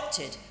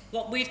adopted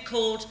what we've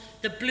called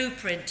the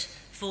blueprint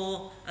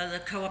for a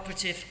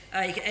cooperative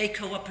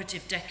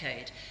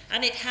decade.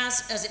 And it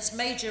has as its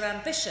major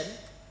ambition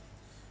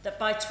that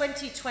by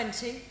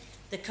 2020,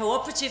 the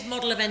cooperative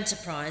model of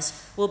enterprise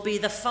will be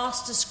the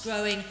fastest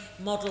growing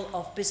model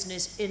of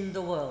business in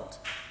the world.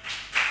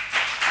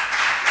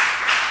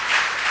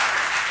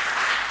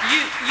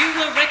 You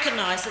will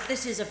recognise that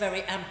this is a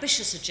very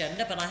ambitious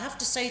agenda, but I have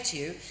to say to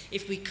you,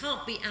 if we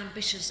can't be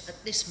ambitious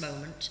at this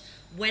moment,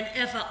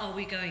 whenever are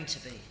we going to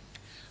be?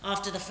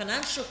 After the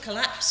financial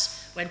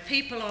collapse, when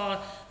people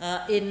are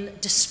in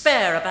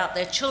despair about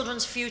their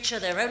children's future,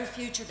 their own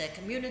future, their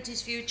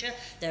community's future,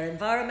 their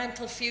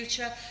environmental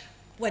future,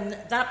 when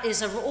that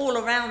is all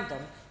around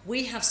them,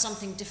 we have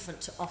something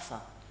different to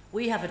offer.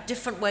 We have a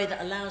different way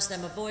that allows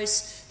them a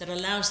voice, that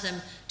allows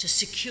them to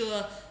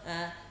secure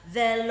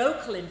their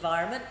local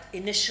environment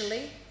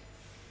initially,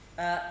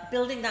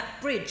 building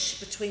that bridge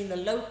between the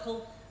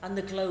local and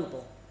the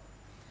global,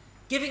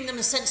 giving them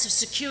a sense of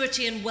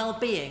security and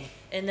well-being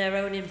in their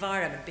own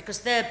environment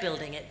because they're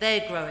building it,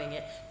 they're growing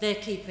it, they're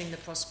keeping the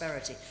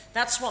prosperity.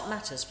 That's what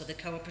matters for the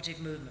cooperative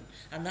movement,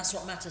 and that's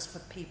what matters for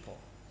people.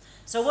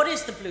 So what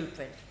is the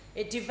blueprint?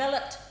 It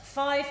developed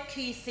 5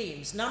 key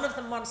themes, none of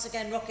them, once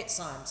again, rocket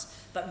science,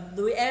 but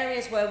the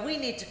areas where we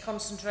need to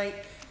concentrate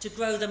to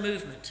grow the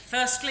movement.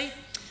 Firstly,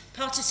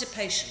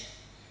 participation.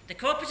 The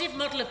cooperative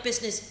model of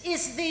business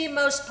is the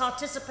most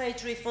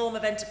participatory form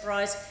of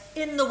enterprise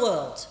in the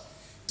world.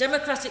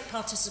 Democratic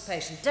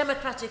participation,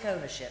 democratic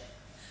ownership.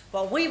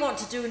 What we want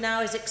to do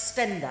now is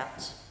extend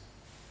that.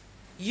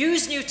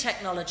 Use new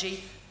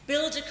technology,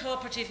 build a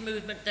cooperative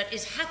movement that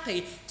is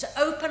happy to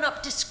open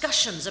up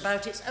discussions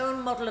about its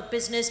own model of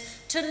business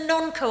to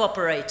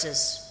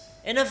non-cooperators,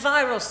 in a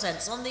viral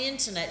sense, on the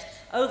internet,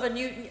 over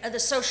the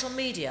social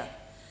media.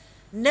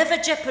 Never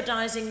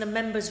jeopardizing the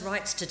members'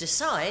 rights to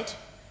decide,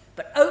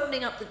 but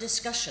opening up the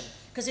discussion,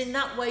 because in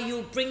that way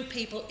you'll bring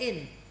people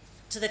in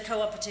to the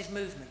cooperative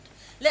movement.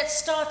 Let's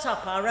start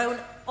up our own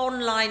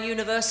online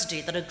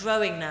university that are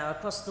growing now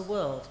across the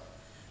world.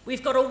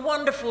 We've got a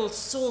wonderful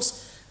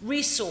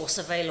resource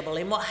available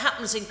in what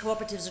happens in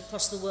cooperatives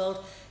across the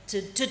world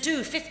to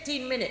do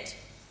 15-minute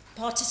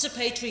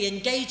participatory,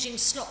 engaging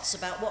slots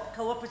about what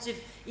cooperative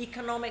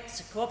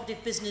economics,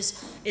 cooperative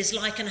business is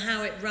like and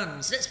how it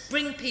runs. Let's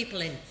bring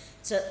people in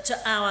to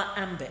our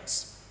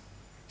ambits.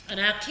 And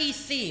our key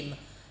theme,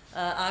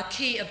 our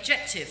key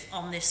objective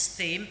on this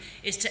theme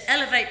is to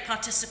elevate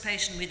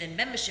participation within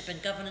membership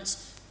and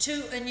governance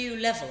to a new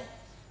level.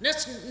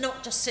 Let's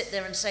not just sit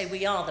there and say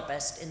we are the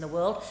best in the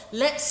world.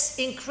 Let's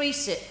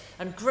increase it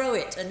and grow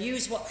it and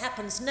use what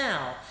happens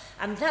now.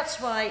 And that's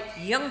why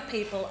young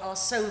people are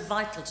so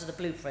vital to the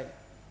blueprint.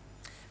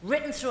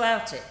 Written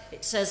throughout it,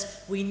 it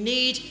says we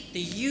need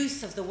the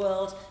youth of the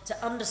world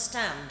to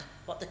understand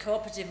what the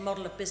cooperative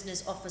model of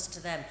business offers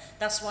to them.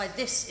 That's why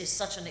this is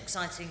such an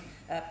exciting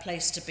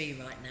place to be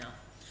right now.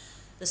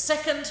 The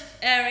second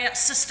area,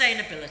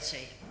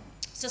 sustainability.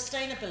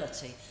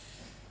 Sustainability.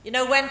 You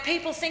know, when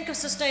people think of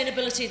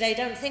sustainability, they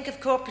don't think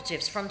of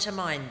cooperatives front of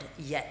mind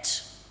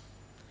yet.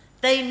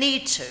 They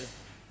need to.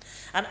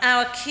 And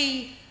our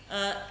key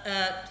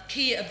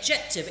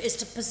objective is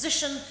to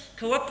position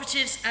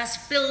cooperatives as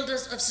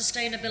builders of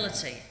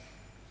sustainability.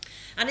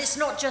 And it's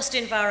not just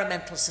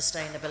environmental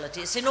sustainability,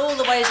 it's in all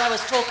the ways I was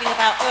talking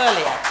about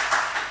earlier.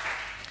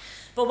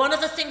 But one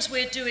of the things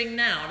we're doing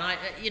now,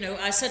 and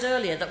I said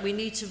earlier that we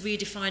need to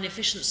redefine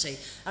efficiency,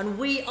 and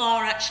we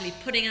are actually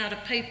putting out a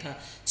paper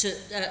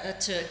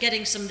to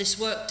getting some of this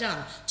work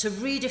done, to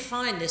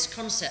redefine this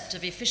concept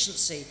of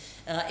efficiency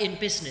in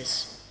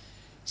business,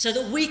 so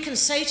that we can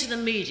say to the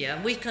media,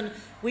 and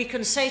we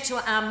can say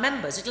to our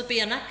members, it'll be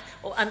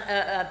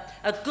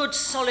a good,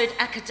 solid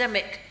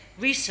academic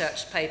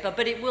research paper,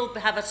 but it will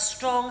have a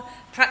strong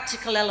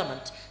practical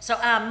element, so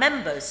our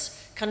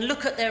members can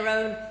look at their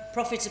own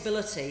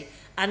profitability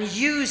and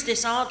use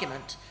this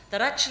argument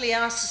that actually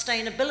our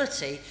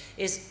sustainability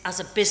is, as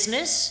a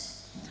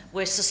business,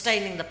 we're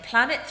sustaining the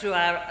planet through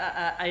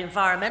our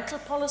environmental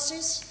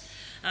policies,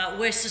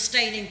 we're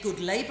sustaining good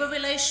labour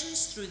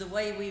relations through the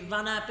way we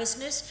run our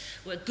business,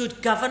 we're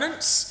good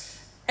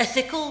governance,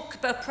 ethical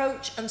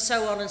approach, and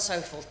so on and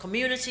so forth.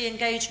 Community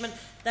engagement,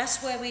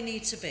 that's where we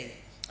need to be.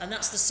 And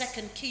that's the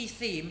second key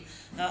theme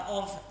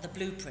of the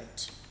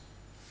blueprint.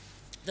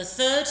 The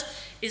third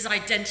is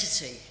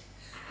identity.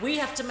 We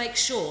have to make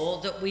sure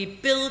that we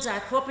build our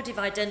cooperative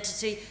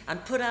identity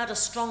and put out a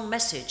strong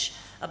message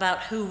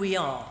about who we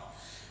are.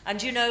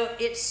 And you know,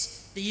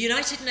 the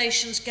United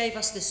Nations gave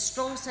us this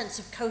strong sense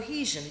of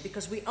cohesion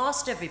because we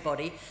asked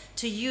everybody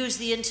to use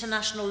the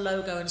international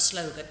logo and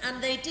slogan,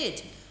 and they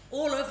did.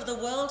 All over the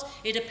world,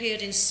 it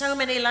appeared in so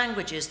many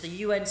languages, the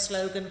UN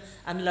slogan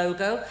and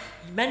logo,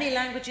 many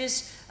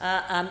languages,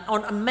 and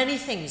on many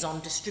things, on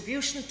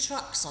distribution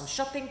trucks, on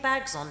shopping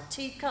bags, on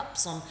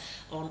teacups,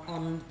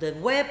 on the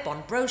web,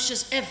 on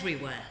brochures,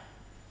 everywhere.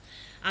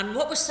 And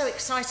what was so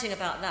exciting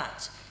about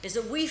that is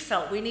that we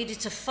felt we needed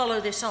to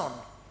follow this on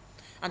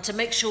and to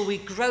make sure we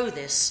grow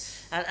this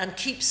and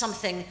keep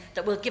something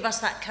that will give us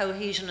that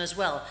cohesion as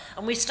well.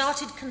 And we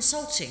started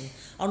consulting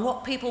on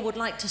what people would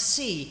like to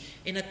see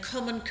in a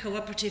common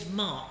cooperative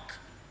mark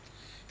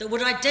that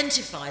would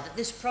identify that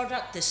this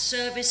product, this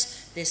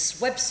service, this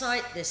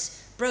website,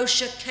 this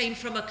brochure came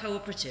from a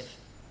cooperative.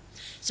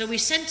 So we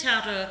sent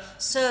out a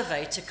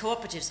survey to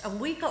cooperatives and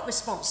we got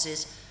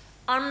responses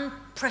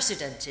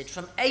unprecedented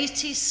from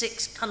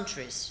 86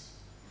 countries.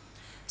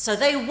 So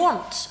they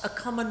want a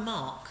common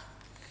mark.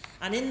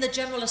 And in the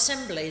General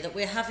Assembly that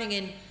we're having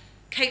in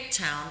Cape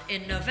Town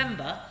in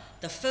November,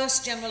 the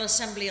first General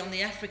Assembly on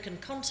the African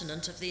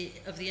continent of the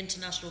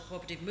International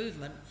Cooperative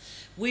Movement,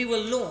 we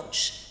will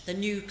launch the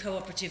new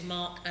cooperative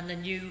mark and the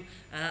new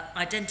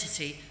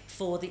identity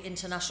for the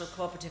International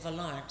Cooperative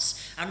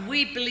Alliance. And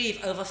we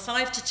believe over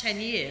 5 to 10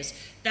 years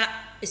that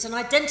it's an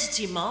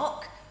identity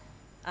mark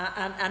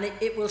and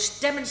it will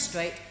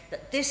demonstrate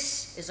that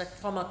this is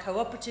from a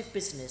cooperative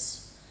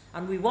business,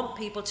 and we want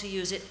people to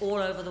use it all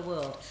over the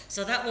world.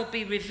 So that will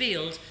be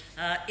revealed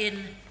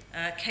in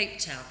Cape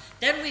Town.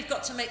 Then we've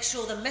got to make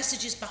sure the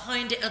messages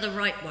behind it are the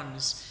right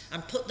ones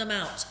and put them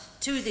out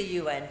to the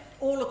UN,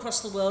 all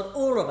across the world,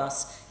 all of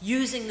us,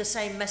 using the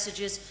same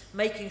messages,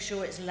 making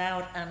sure it's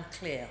loud and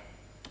clear.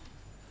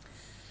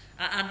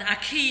 And our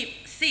key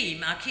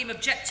theme, our key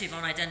objective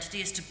on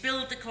identity is to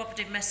build the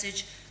cooperative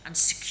message and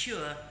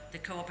secure the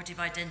cooperative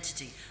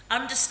identity.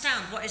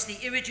 Understand what is the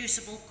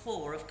irreducible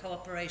core of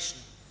cooperation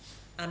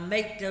and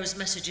make those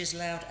messages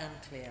loud and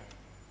clear.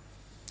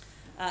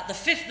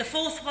 The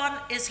fourth one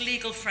is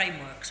legal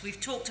frameworks.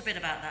 We've talked a bit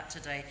about that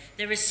today.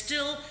 There is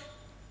still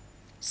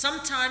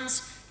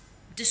sometimes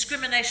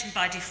discrimination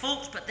by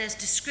default, but there's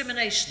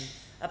discrimination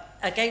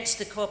against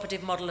the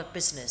cooperative model of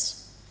business.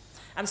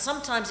 And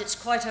sometimes it's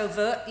quite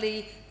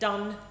overtly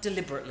done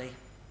deliberately.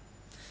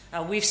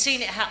 We've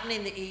seen it happen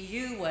in the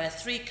EU, where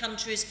 3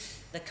 countries,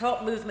 the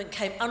co-op movement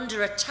came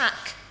under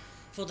attack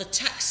for the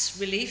tax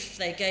relief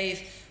they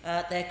gave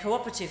their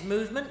cooperative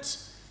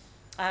movement.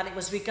 And it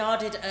was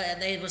regarded,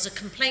 there was a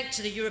complaint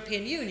to the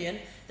European Union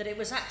that it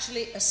was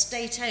actually a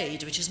state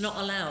aid, which is not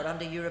allowed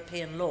under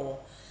European law.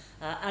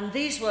 And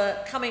these were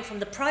coming from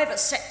the private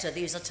sector,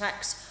 these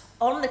attacks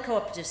on the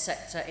cooperative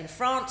sector in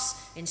France,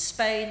 in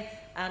Spain,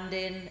 and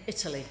in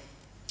Italy.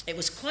 It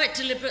was quite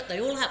deliberate, they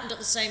all happened at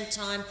the same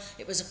time.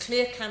 It was a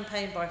clear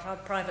campaign by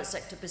private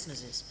sector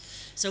businesses.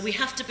 So we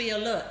have to be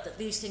alert that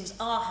these things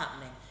are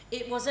happening.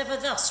 It was ever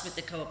thus with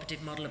the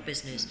cooperative model of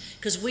business,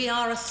 because we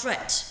are a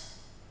threat.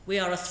 We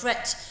are a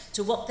threat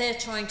to what they're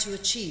trying to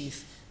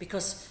achieve,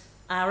 because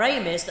our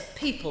aim is that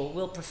people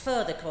will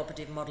prefer the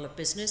cooperative model of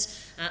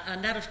business,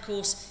 and that, of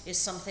course, is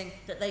something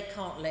that they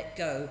can't let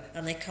go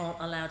and they can't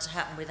allow to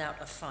happen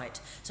without a fight.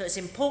 So it's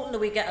important that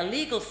we get a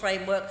legal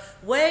framework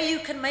where you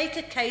can make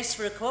a case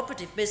for a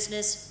cooperative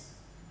business.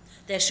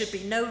 There should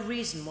be no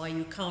reason why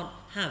you can't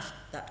have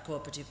that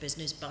cooperative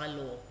business by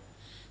law.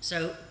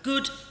 So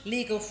good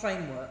legal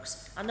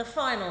frameworks. And the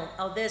final,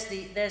 there's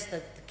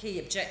the key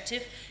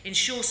objective,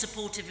 ensure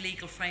supportive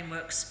legal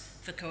frameworks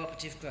for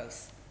cooperative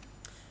growth.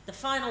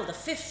 The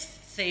fifth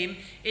theme,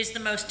 is the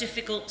most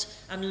difficult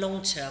and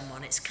long-term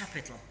one. It's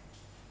capital.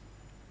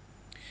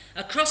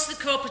 Across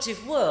the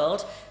cooperative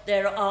world,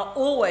 there are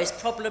always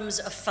problems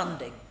of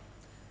funding.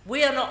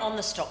 We are not on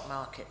the stock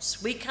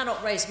markets. We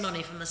cannot raise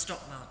money from the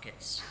stock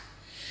markets.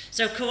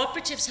 So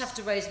cooperatives have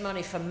to raise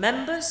money from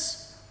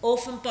members or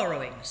from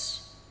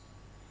borrowings.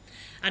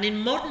 And in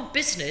modern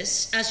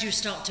business, as you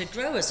start to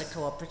grow as a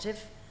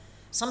cooperative,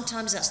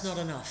 sometimes that's not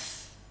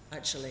enough,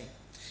 actually.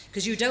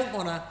 Because you don't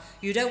want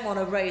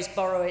to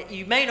borrow it.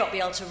 You may not be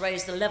able to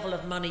raise the level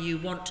of money you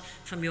want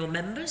from your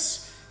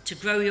members to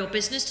grow your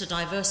business, to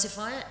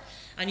diversify it.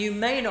 And you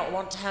may not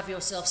want to have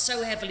yourself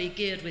so heavily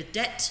geared with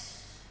debt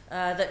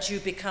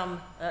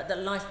that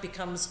life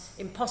becomes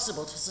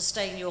impossible to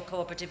sustain your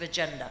cooperative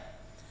agenda.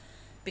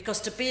 Because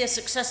to be a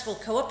successful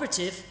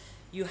cooperative,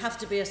 you have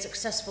to be a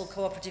successful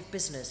cooperative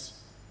business.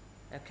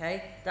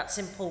 Okay? That's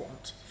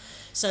important.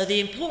 So the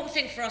important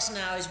thing for us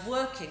now is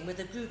working with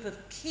a group of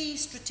key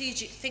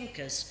strategic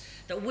thinkers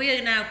that we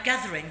are now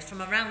gathering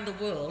from around the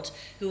world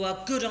who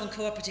are good on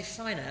cooperative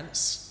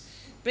finance,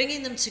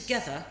 bringing them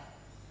together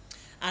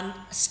and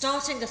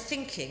starting the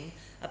thinking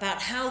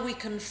about how we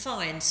can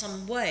find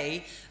some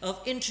way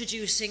of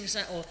introducing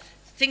or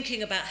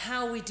thinking about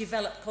how we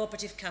develop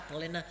cooperative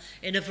capital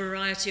in a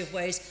variety of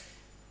ways,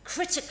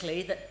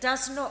 critically that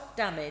does not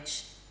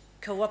damage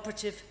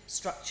cooperative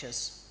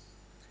structures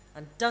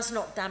and does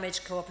not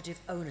damage cooperative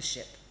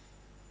ownership.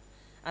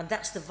 And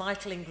that's the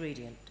vital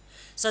ingredient.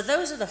 So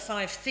those are the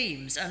 5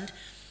 themes, and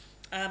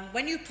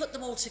when you put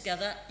them all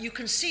together, you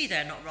can see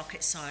they're not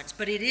rocket science,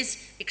 but it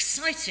is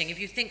exciting if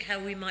you think how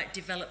we might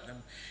develop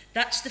them.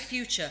 That's the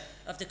future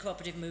of the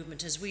cooperative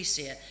movement as we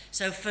see it.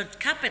 So for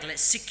capital,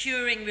 it's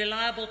securing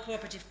reliable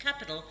cooperative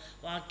capital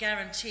while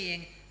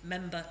guaranteeing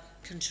member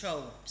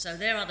control. So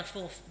there are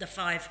the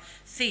 5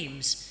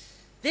 themes.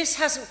 This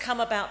hasn't come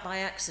about by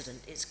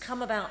accident. It's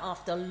come about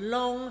after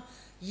long,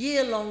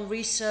 year-long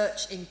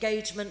research,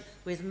 engagement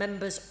with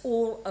members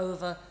all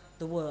over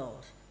the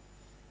world.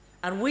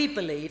 And we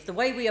believe the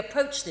way we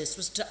approached this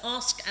was to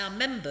ask our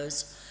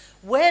members,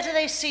 where do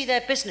they see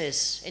their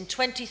business in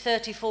 20,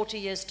 30, 40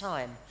 years'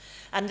 time?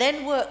 And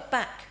then work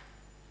back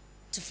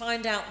to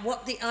find out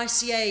what the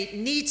ICA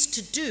needs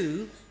to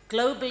do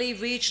globally,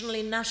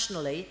 regionally,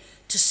 nationally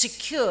to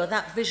secure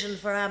that vision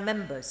for our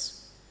members.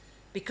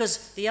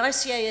 Because the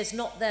ICA is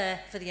not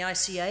there for the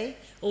ICA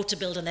or to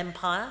build an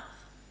empire.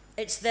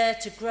 It's there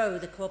to grow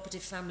the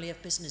cooperative family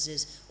of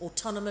businesses,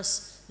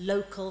 autonomous,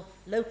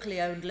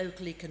 locally owned,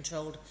 locally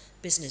controlled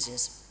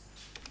businesses.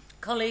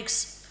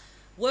 Colleagues,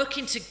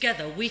 working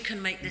together, we can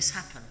make this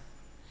happen.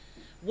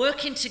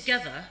 Working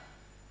together,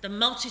 the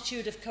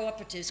multitude of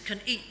cooperatives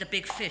can eat the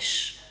big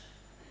fish.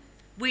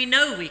 We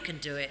know we can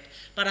do it,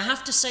 but I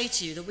have to say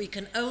to you that we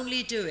can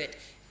only do it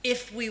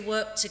if we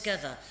work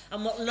together.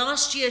 And what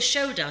last year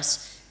showed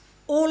us,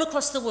 all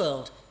across the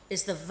world,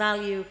 is the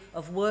value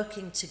of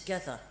working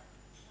together.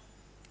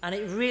 And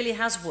it really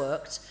has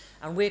worked,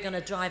 and we're going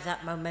to drive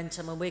that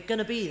momentum, and we're going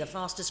to be the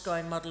fastest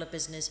growing model of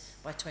business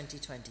by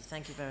 2020.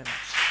 Thank you very much.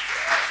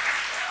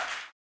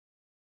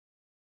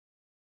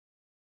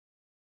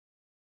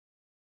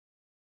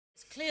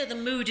 It's clear the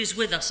mood is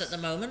with us at the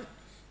moment.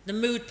 The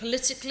mood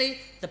politically,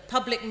 the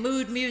public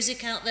mood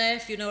music out there,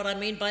 if you know what I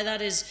mean by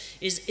that, is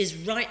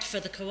right for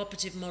the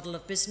cooperative model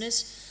of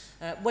business.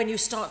 When you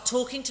start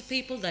talking to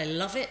people, they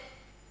love it.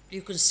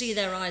 You can see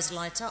their eyes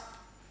light up.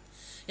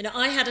 You know,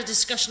 I had a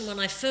discussion when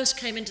I first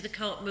came into the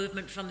co-op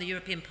movement from the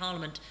European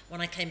Parliament. When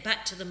I came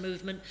back to the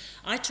movement,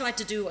 I tried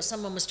to do what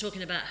someone was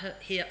talking about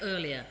here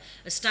earlier,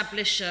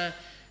 establish a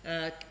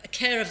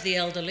care of the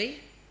elderly.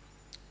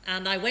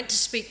 And I went to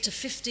speak to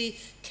 50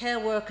 care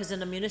workers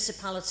in a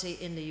municipality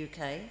in the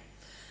UK.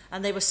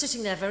 And they were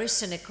sitting there very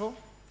cynical.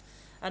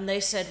 And they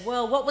said,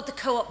 well, what would the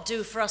co-op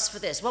do for us for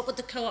this? What would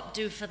the co-op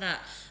do for that?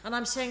 And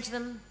I'm saying to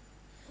them,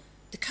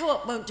 the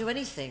co-op won't do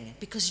anything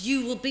because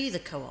you will be the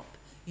co-op.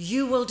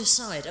 You will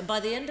decide. And by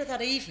the end of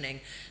that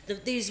evening,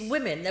 these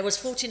women, there was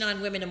 49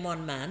 women and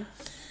 1 man,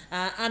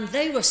 and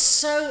they were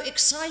so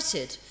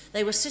excited.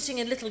 They were sitting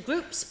in little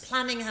groups,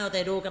 planning how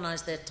they'd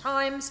organise their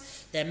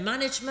times, their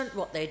management,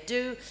 what they'd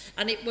do,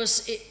 and it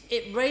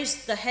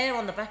raised the hair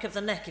on the back of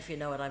the neck, if you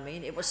know what I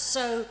mean. It was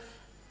so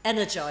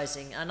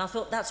energising, and I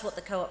thought that's what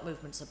the co-op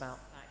movement's about.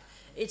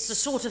 It's the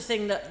sort of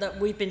thing that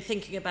we've been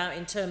thinking about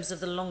in terms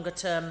of the longer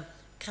term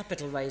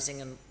capital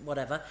raising and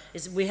whatever.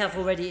 It's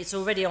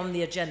already on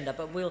the agenda,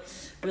 but we'll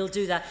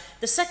do that.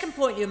 The second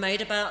point you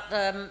made about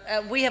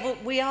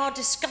we are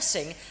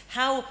discussing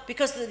how,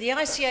 because the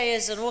ICA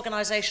is an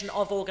organisation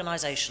of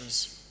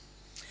organisations,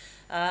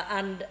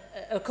 and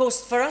of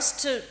course for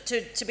us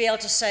to be able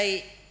to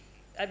say,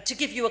 to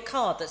give you a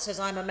card that says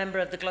I'm a member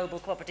of the global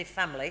cooperative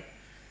family,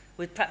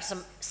 with perhaps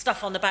some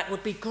stuff on the back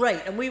would be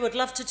great, and we would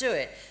love to do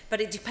it, but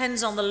it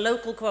depends on the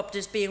local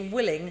cooperatives being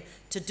willing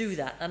to do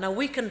that. And now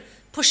we can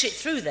push it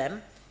through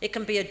them. It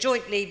can be a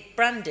jointly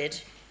branded,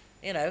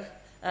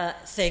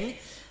 thing,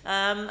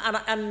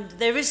 and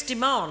there is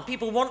demand.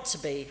 People want to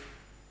be,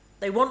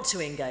 they want to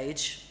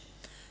engage.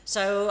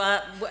 So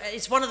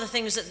it's one of the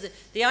things that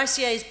the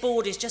ICA's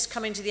board is just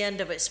coming to the end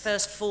of its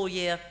first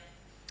 4-year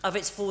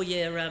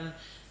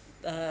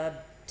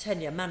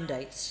tenure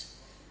mandate.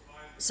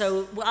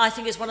 So I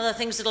think it's one of the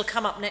things that'll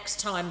come up next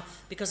time,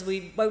 because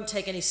we won't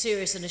take any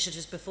serious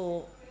initiatives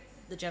before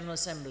the General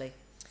Assembly.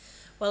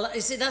 Well,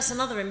 you see, that's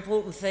another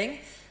important thing.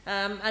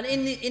 And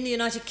in the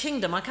United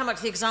Kingdom, I come back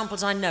to the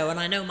examples I know, and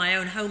I know my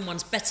own home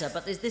ones better,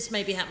 but this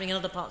may be happening in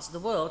other parts of the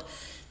world.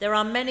 There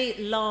are many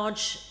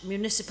large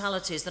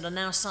municipalities that are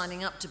now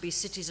signing up to be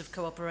cities of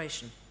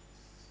cooperation,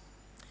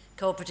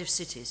 cooperative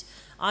cities.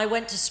 I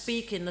went to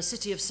speak in the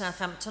city of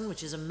Southampton,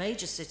 which is a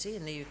major city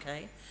in the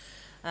UK,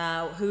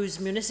 whose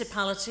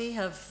municipality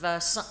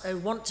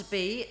want to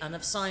be and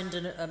have signed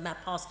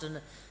passed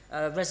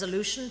a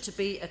resolution to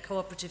be a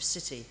cooperative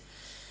city.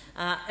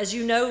 As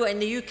you know, in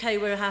the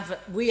UK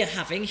we are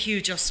having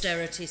huge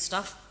austerity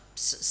stuff,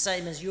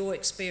 same as you're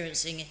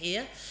experiencing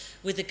here,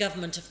 with the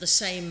government of the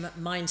same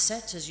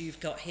mindset as you've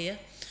got here.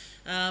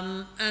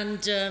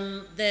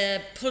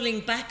 They're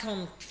pulling back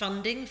on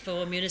funding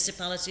for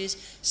municipalities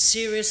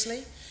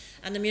seriously.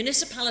 And the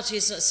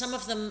municipalities, some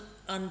of them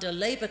under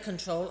Labour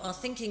control, are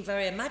thinking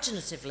very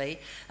imaginatively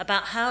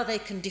about how they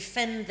can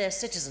defend their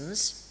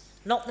citizens,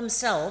 not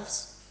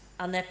themselves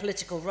and their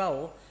political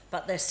role,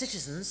 but their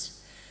citizens,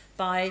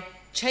 by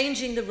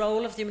changing the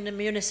role of the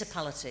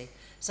municipality.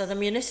 So the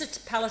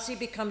municipality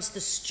becomes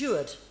the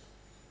steward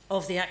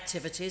of the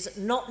activities,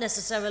 not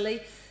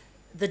necessarily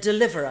the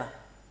deliverer.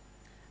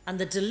 And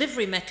the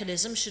delivery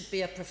mechanism should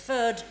be a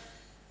preferred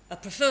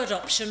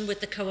option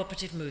with the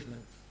cooperative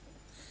movement,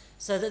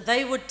 so that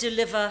they would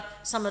deliver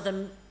some of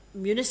the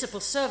municipal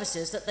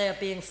services that they are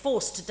being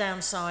forced to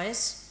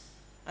downsize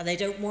and they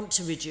don't want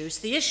to reduce.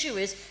 The issue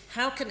is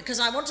because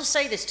I want to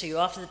say this to you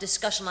after the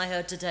discussion I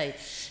heard today,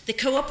 the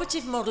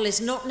cooperative model is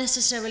not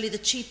necessarily the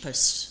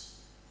cheapest.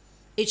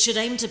 It should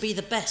aim to be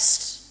the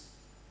best.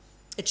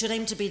 It should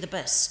aim to be the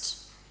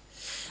best.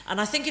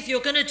 And I think if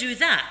you're going to do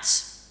that,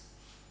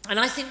 and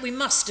I think we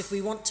must if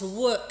we want to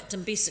work to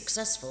be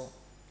successful,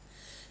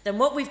 then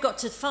what we've got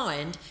to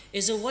find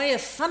is a way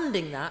of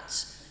funding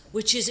that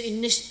which is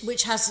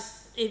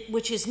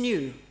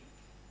new.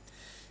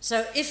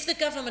 So if the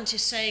government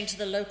is saying to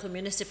the local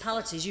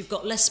municipalities, you've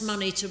got less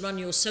money to run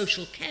your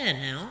social care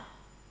now,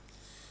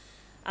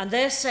 and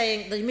they're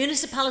saying, the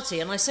municipality,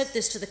 and I said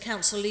this to the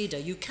council leader,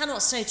 you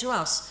cannot say to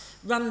us,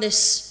 run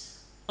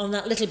this on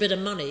that little bit of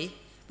money,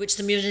 which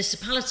the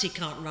municipality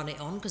can't run it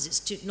on because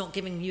it's not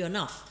giving you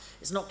enough.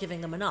 It's not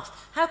giving them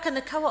enough. How can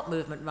the co-op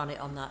movement run it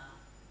on that?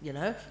 You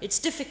know, it's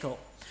difficult.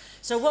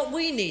 So what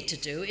we need to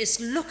do is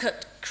look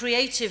at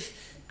creative,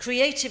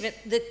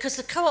 because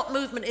the co-op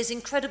movement is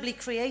incredibly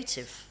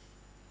creative.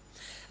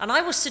 And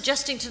I was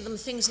suggesting to them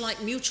things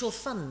like mutual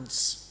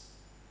funds.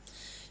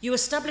 You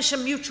establish a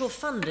mutual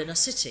fund in a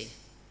city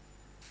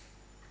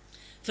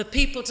for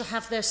people to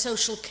have their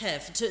social care,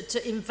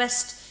 to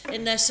invest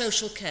in their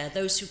social care,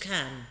 those who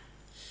can.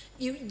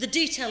 the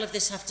detail of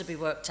this have to be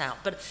worked out.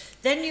 But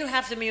then you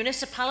have the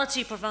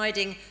municipality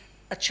providing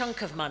a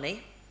chunk of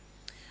money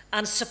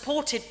and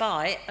supported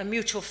by a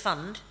mutual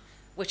fund,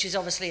 which is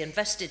obviously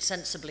invested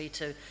sensibly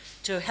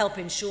to help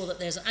ensure that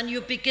there's... And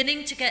you're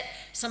beginning to get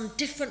some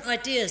different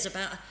ideas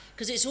about...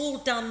 Because it's all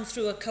done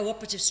through a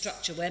cooperative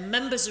structure where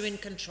members are in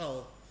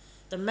control.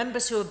 The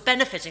members who are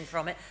benefiting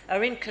from it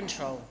are in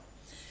control.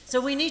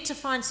 So we need to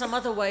find some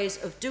other ways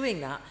of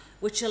doing that,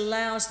 which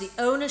allows the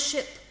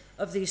ownership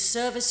of these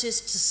services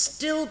to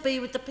still be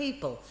with the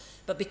people.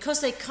 But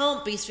because they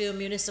can't be through a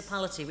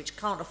municipality which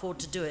can't afford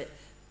to do it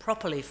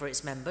properly for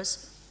its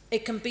members,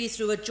 it can be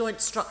through a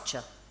joint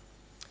structure.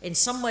 In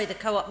some way, the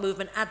co-op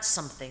movement adds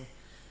something.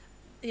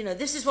 You know,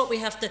 this is what we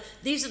have to...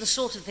 These are the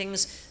sort of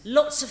things...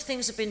 Lots of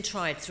things have been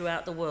tried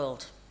throughout the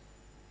world.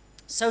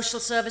 Social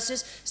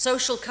services,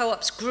 social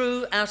co-ops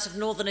grew out of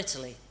northern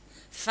Italy.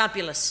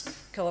 Fabulous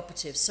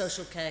cooperatives,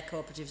 social care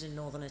cooperatives in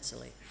northern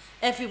Italy.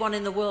 Everyone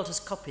in the world has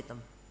copied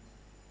them.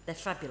 They're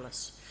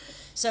fabulous.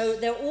 So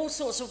there are all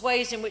sorts of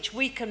ways in which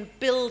we can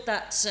build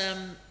that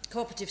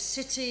cooperative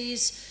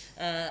cities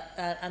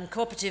and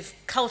cooperative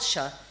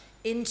culture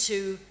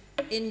into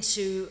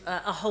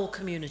a whole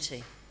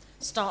community.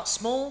 Start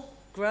small,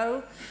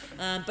 grow,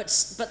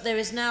 but there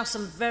is now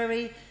some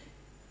very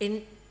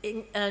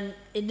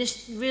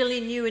really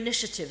new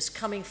initiatives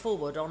coming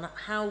forward on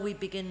how we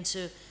begin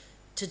to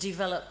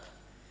develop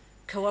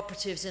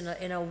cooperatives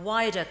in a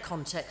wider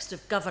context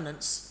of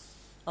governance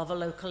of a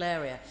local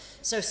area.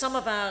 So some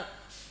of our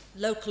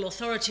local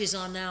authorities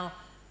are now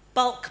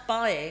bulk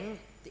buying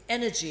the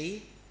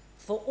energy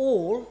for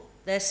all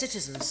their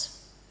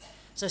citizens.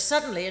 So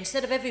suddenly,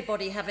 instead of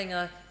everybody having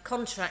a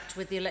contract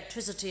with the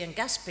electricity and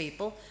gas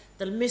people,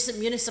 the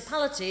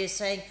municipality is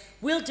saying,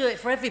 we'll do it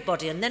for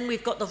everybody, and then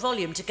we've got the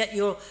volume to get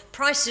your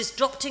prices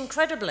dropped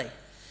incredibly.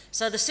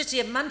 So the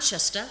city of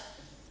Manchester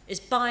is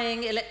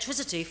buying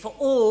electricity for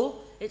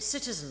all its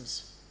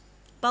citizens.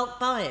 Bulk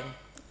buying.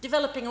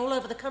 Developing all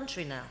over the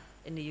country now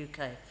in the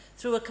UK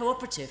through a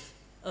cooperative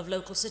of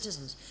local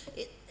citizens.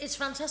 It's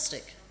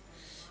fantastic.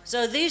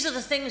 So these are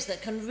the things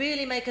that can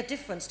really make a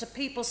difference to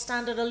people's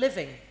standard of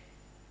living.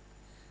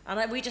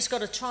 And we just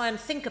got to try and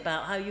think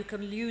about how you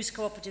can use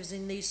cooperatives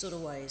in these sort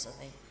of ways, I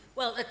think.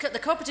 Well, the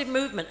cooperative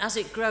movement, as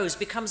it grows,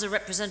 becomes a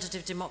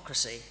representative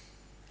democracy.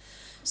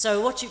 So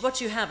what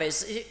you have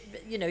is,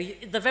 you know,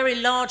 the very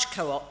large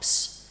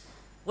co-ops,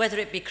 whether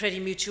it be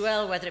Crédit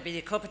Mutuel, whether it be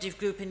the cooperative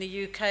group in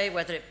the UK,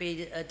 whether it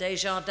be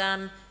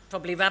Desjardins,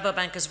 probably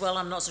Rabobank as well,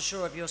 I'm not so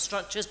sure of your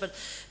structures,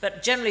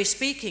 but generally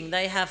speaking,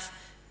 they have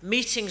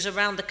meetings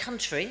around the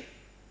country.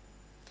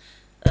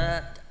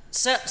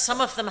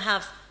 Some of them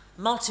have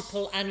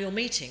multiple annual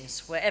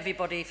meetings where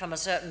everybody from a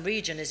certain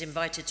region is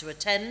invited to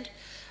attend.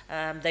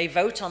 They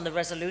vote on the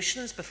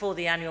resolutions before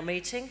the annual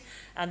meeting,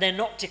 and they're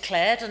not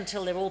declared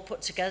until they're all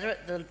put together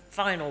at the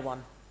final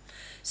one.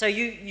 So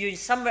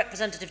some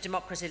representative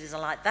democracies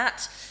are like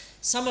that.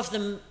 Some of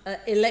them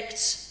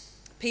elect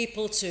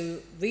people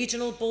to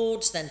regional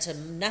boards, then to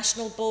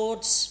national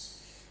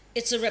boards.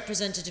 It's a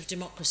representative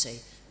democracy,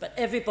 but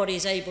everybody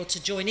is able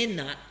to join in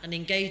that and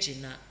engage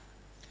in that.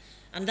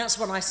 And that's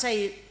when I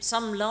say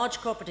some large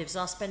cooperatives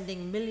are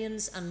spending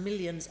millions and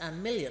millions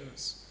and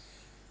millions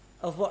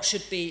of what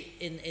should be,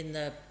 in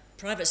the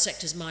private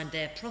sector's mind,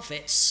 their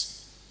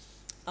profits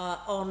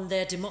on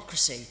their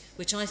democracy,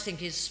 which I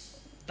think is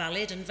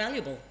valid and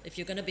valuable. If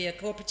you're going to be a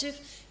cooperative,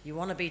 you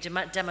want to be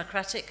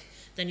democratic,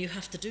 then you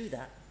have to do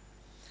that.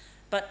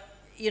 But,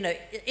 you know,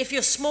 if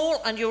you're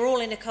small and you're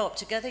all in a co-op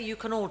together, you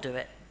can all do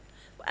it.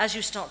 As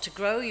you start to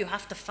grow, you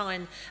have to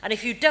find... And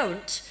if you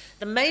don't,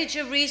 the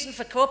major reason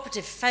for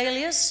cooperative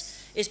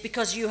failures is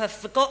because you have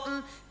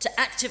forgotten to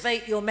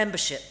activate your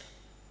membership.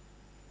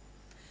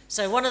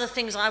 So one of the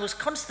things I was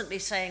constantly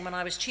saying when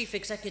I was Chief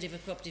Executive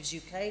of Cooperatives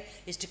UK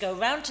is to go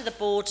round to the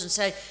boards and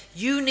say,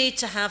 you need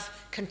to have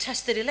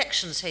contested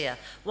elections here.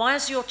 Why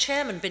has your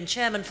chairman been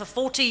chairman for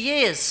 40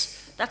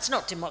 years? That's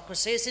not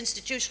democracy, it's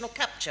institutional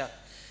capture.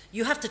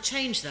 You have to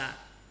change that.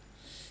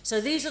 So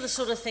these are the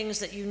sort of things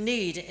that you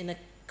need in a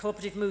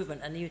cooperative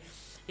movement, and you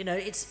know,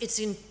 it's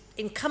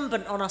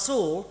incumbent on us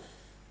all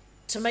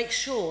to make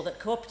sure that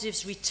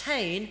cooperatives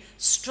retain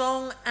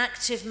strong,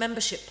 active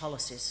membership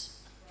policies.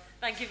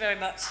 Thank you very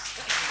much.